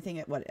 I think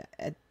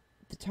at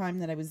the time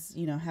that I was,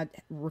 had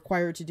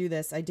required to do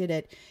this, I did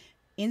it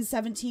in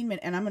 17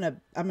 minutes. And I'm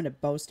going to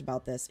boast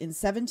about this. In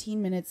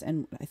 17 minutes,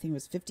 and I think it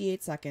was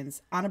 58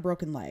 seconds on a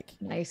broken leg.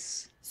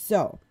 Nice.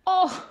 So.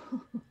 Oh.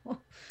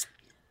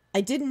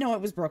 I didn't know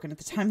it was broken at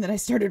the time that I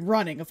started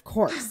running, of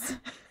course.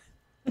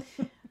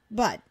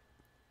 But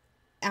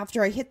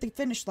after I hit the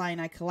finish line,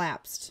 I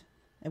collapsed.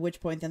 At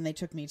which point then they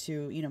took me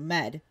to,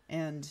 med.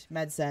 And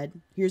med said,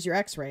 here's your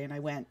x-ray. And I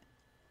went,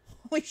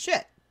 holy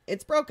shit,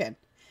 it's broken.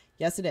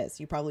 Yes, it is.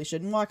 You probably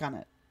shouldn't walk on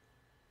it.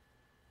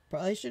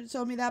 Probably should have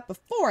told me that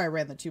before I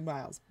ran the 2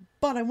 miles.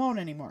 But I won't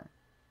anymore.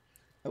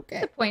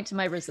 Okay. The point to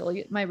my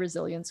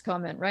resilience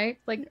comment, right?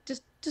 Like,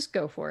 just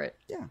go for it.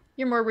 Yeah.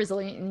 You're more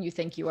resilient than you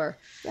think you are.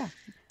 Yeah.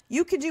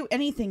 You could do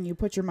anything you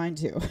put your mind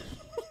to.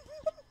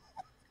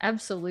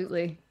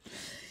 Absolutely.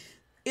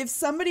 If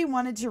somebody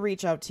wanted to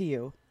reach out to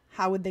you,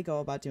 how would they go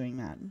about doing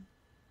that?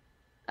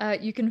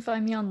 You can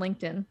find me on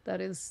LinkedIn. That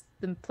is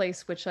the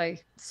place which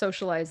I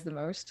socialize the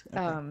most.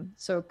 Okay.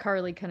 So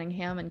Karley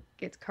Cunningham, and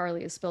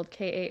Karley is spelled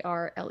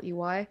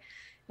Karley,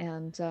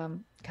 and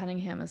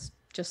Cunningham is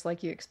just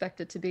like you expect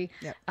it to be.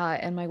 Yep.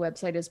 And my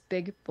website is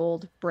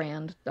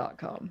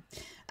bigboldbrand.com.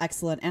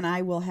 Excellent. And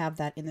I will have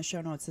that in the show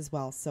notes as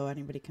well, so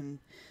anybody can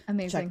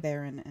check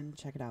there and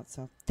check it out.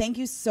 So thank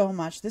you so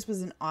much. This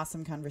was an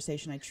awesome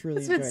conversation. I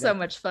truly enjoyed it. It's been so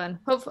much fun.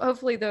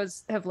 Hopefully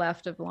those have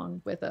laughed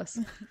along with us.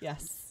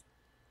 Yes.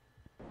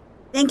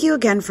 Thank you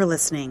again for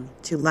listening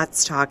to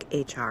Let's Talk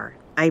HR.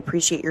 I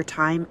appreciate your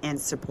time and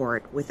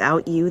support.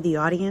 Without you, the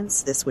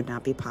audience, this would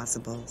not be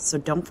possible. So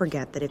don't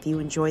forget that if you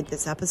enjoyed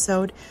this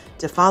episode,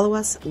 to follow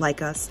us,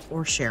 like us,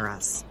 or share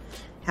us.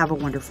 Have a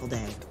wonderful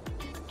day.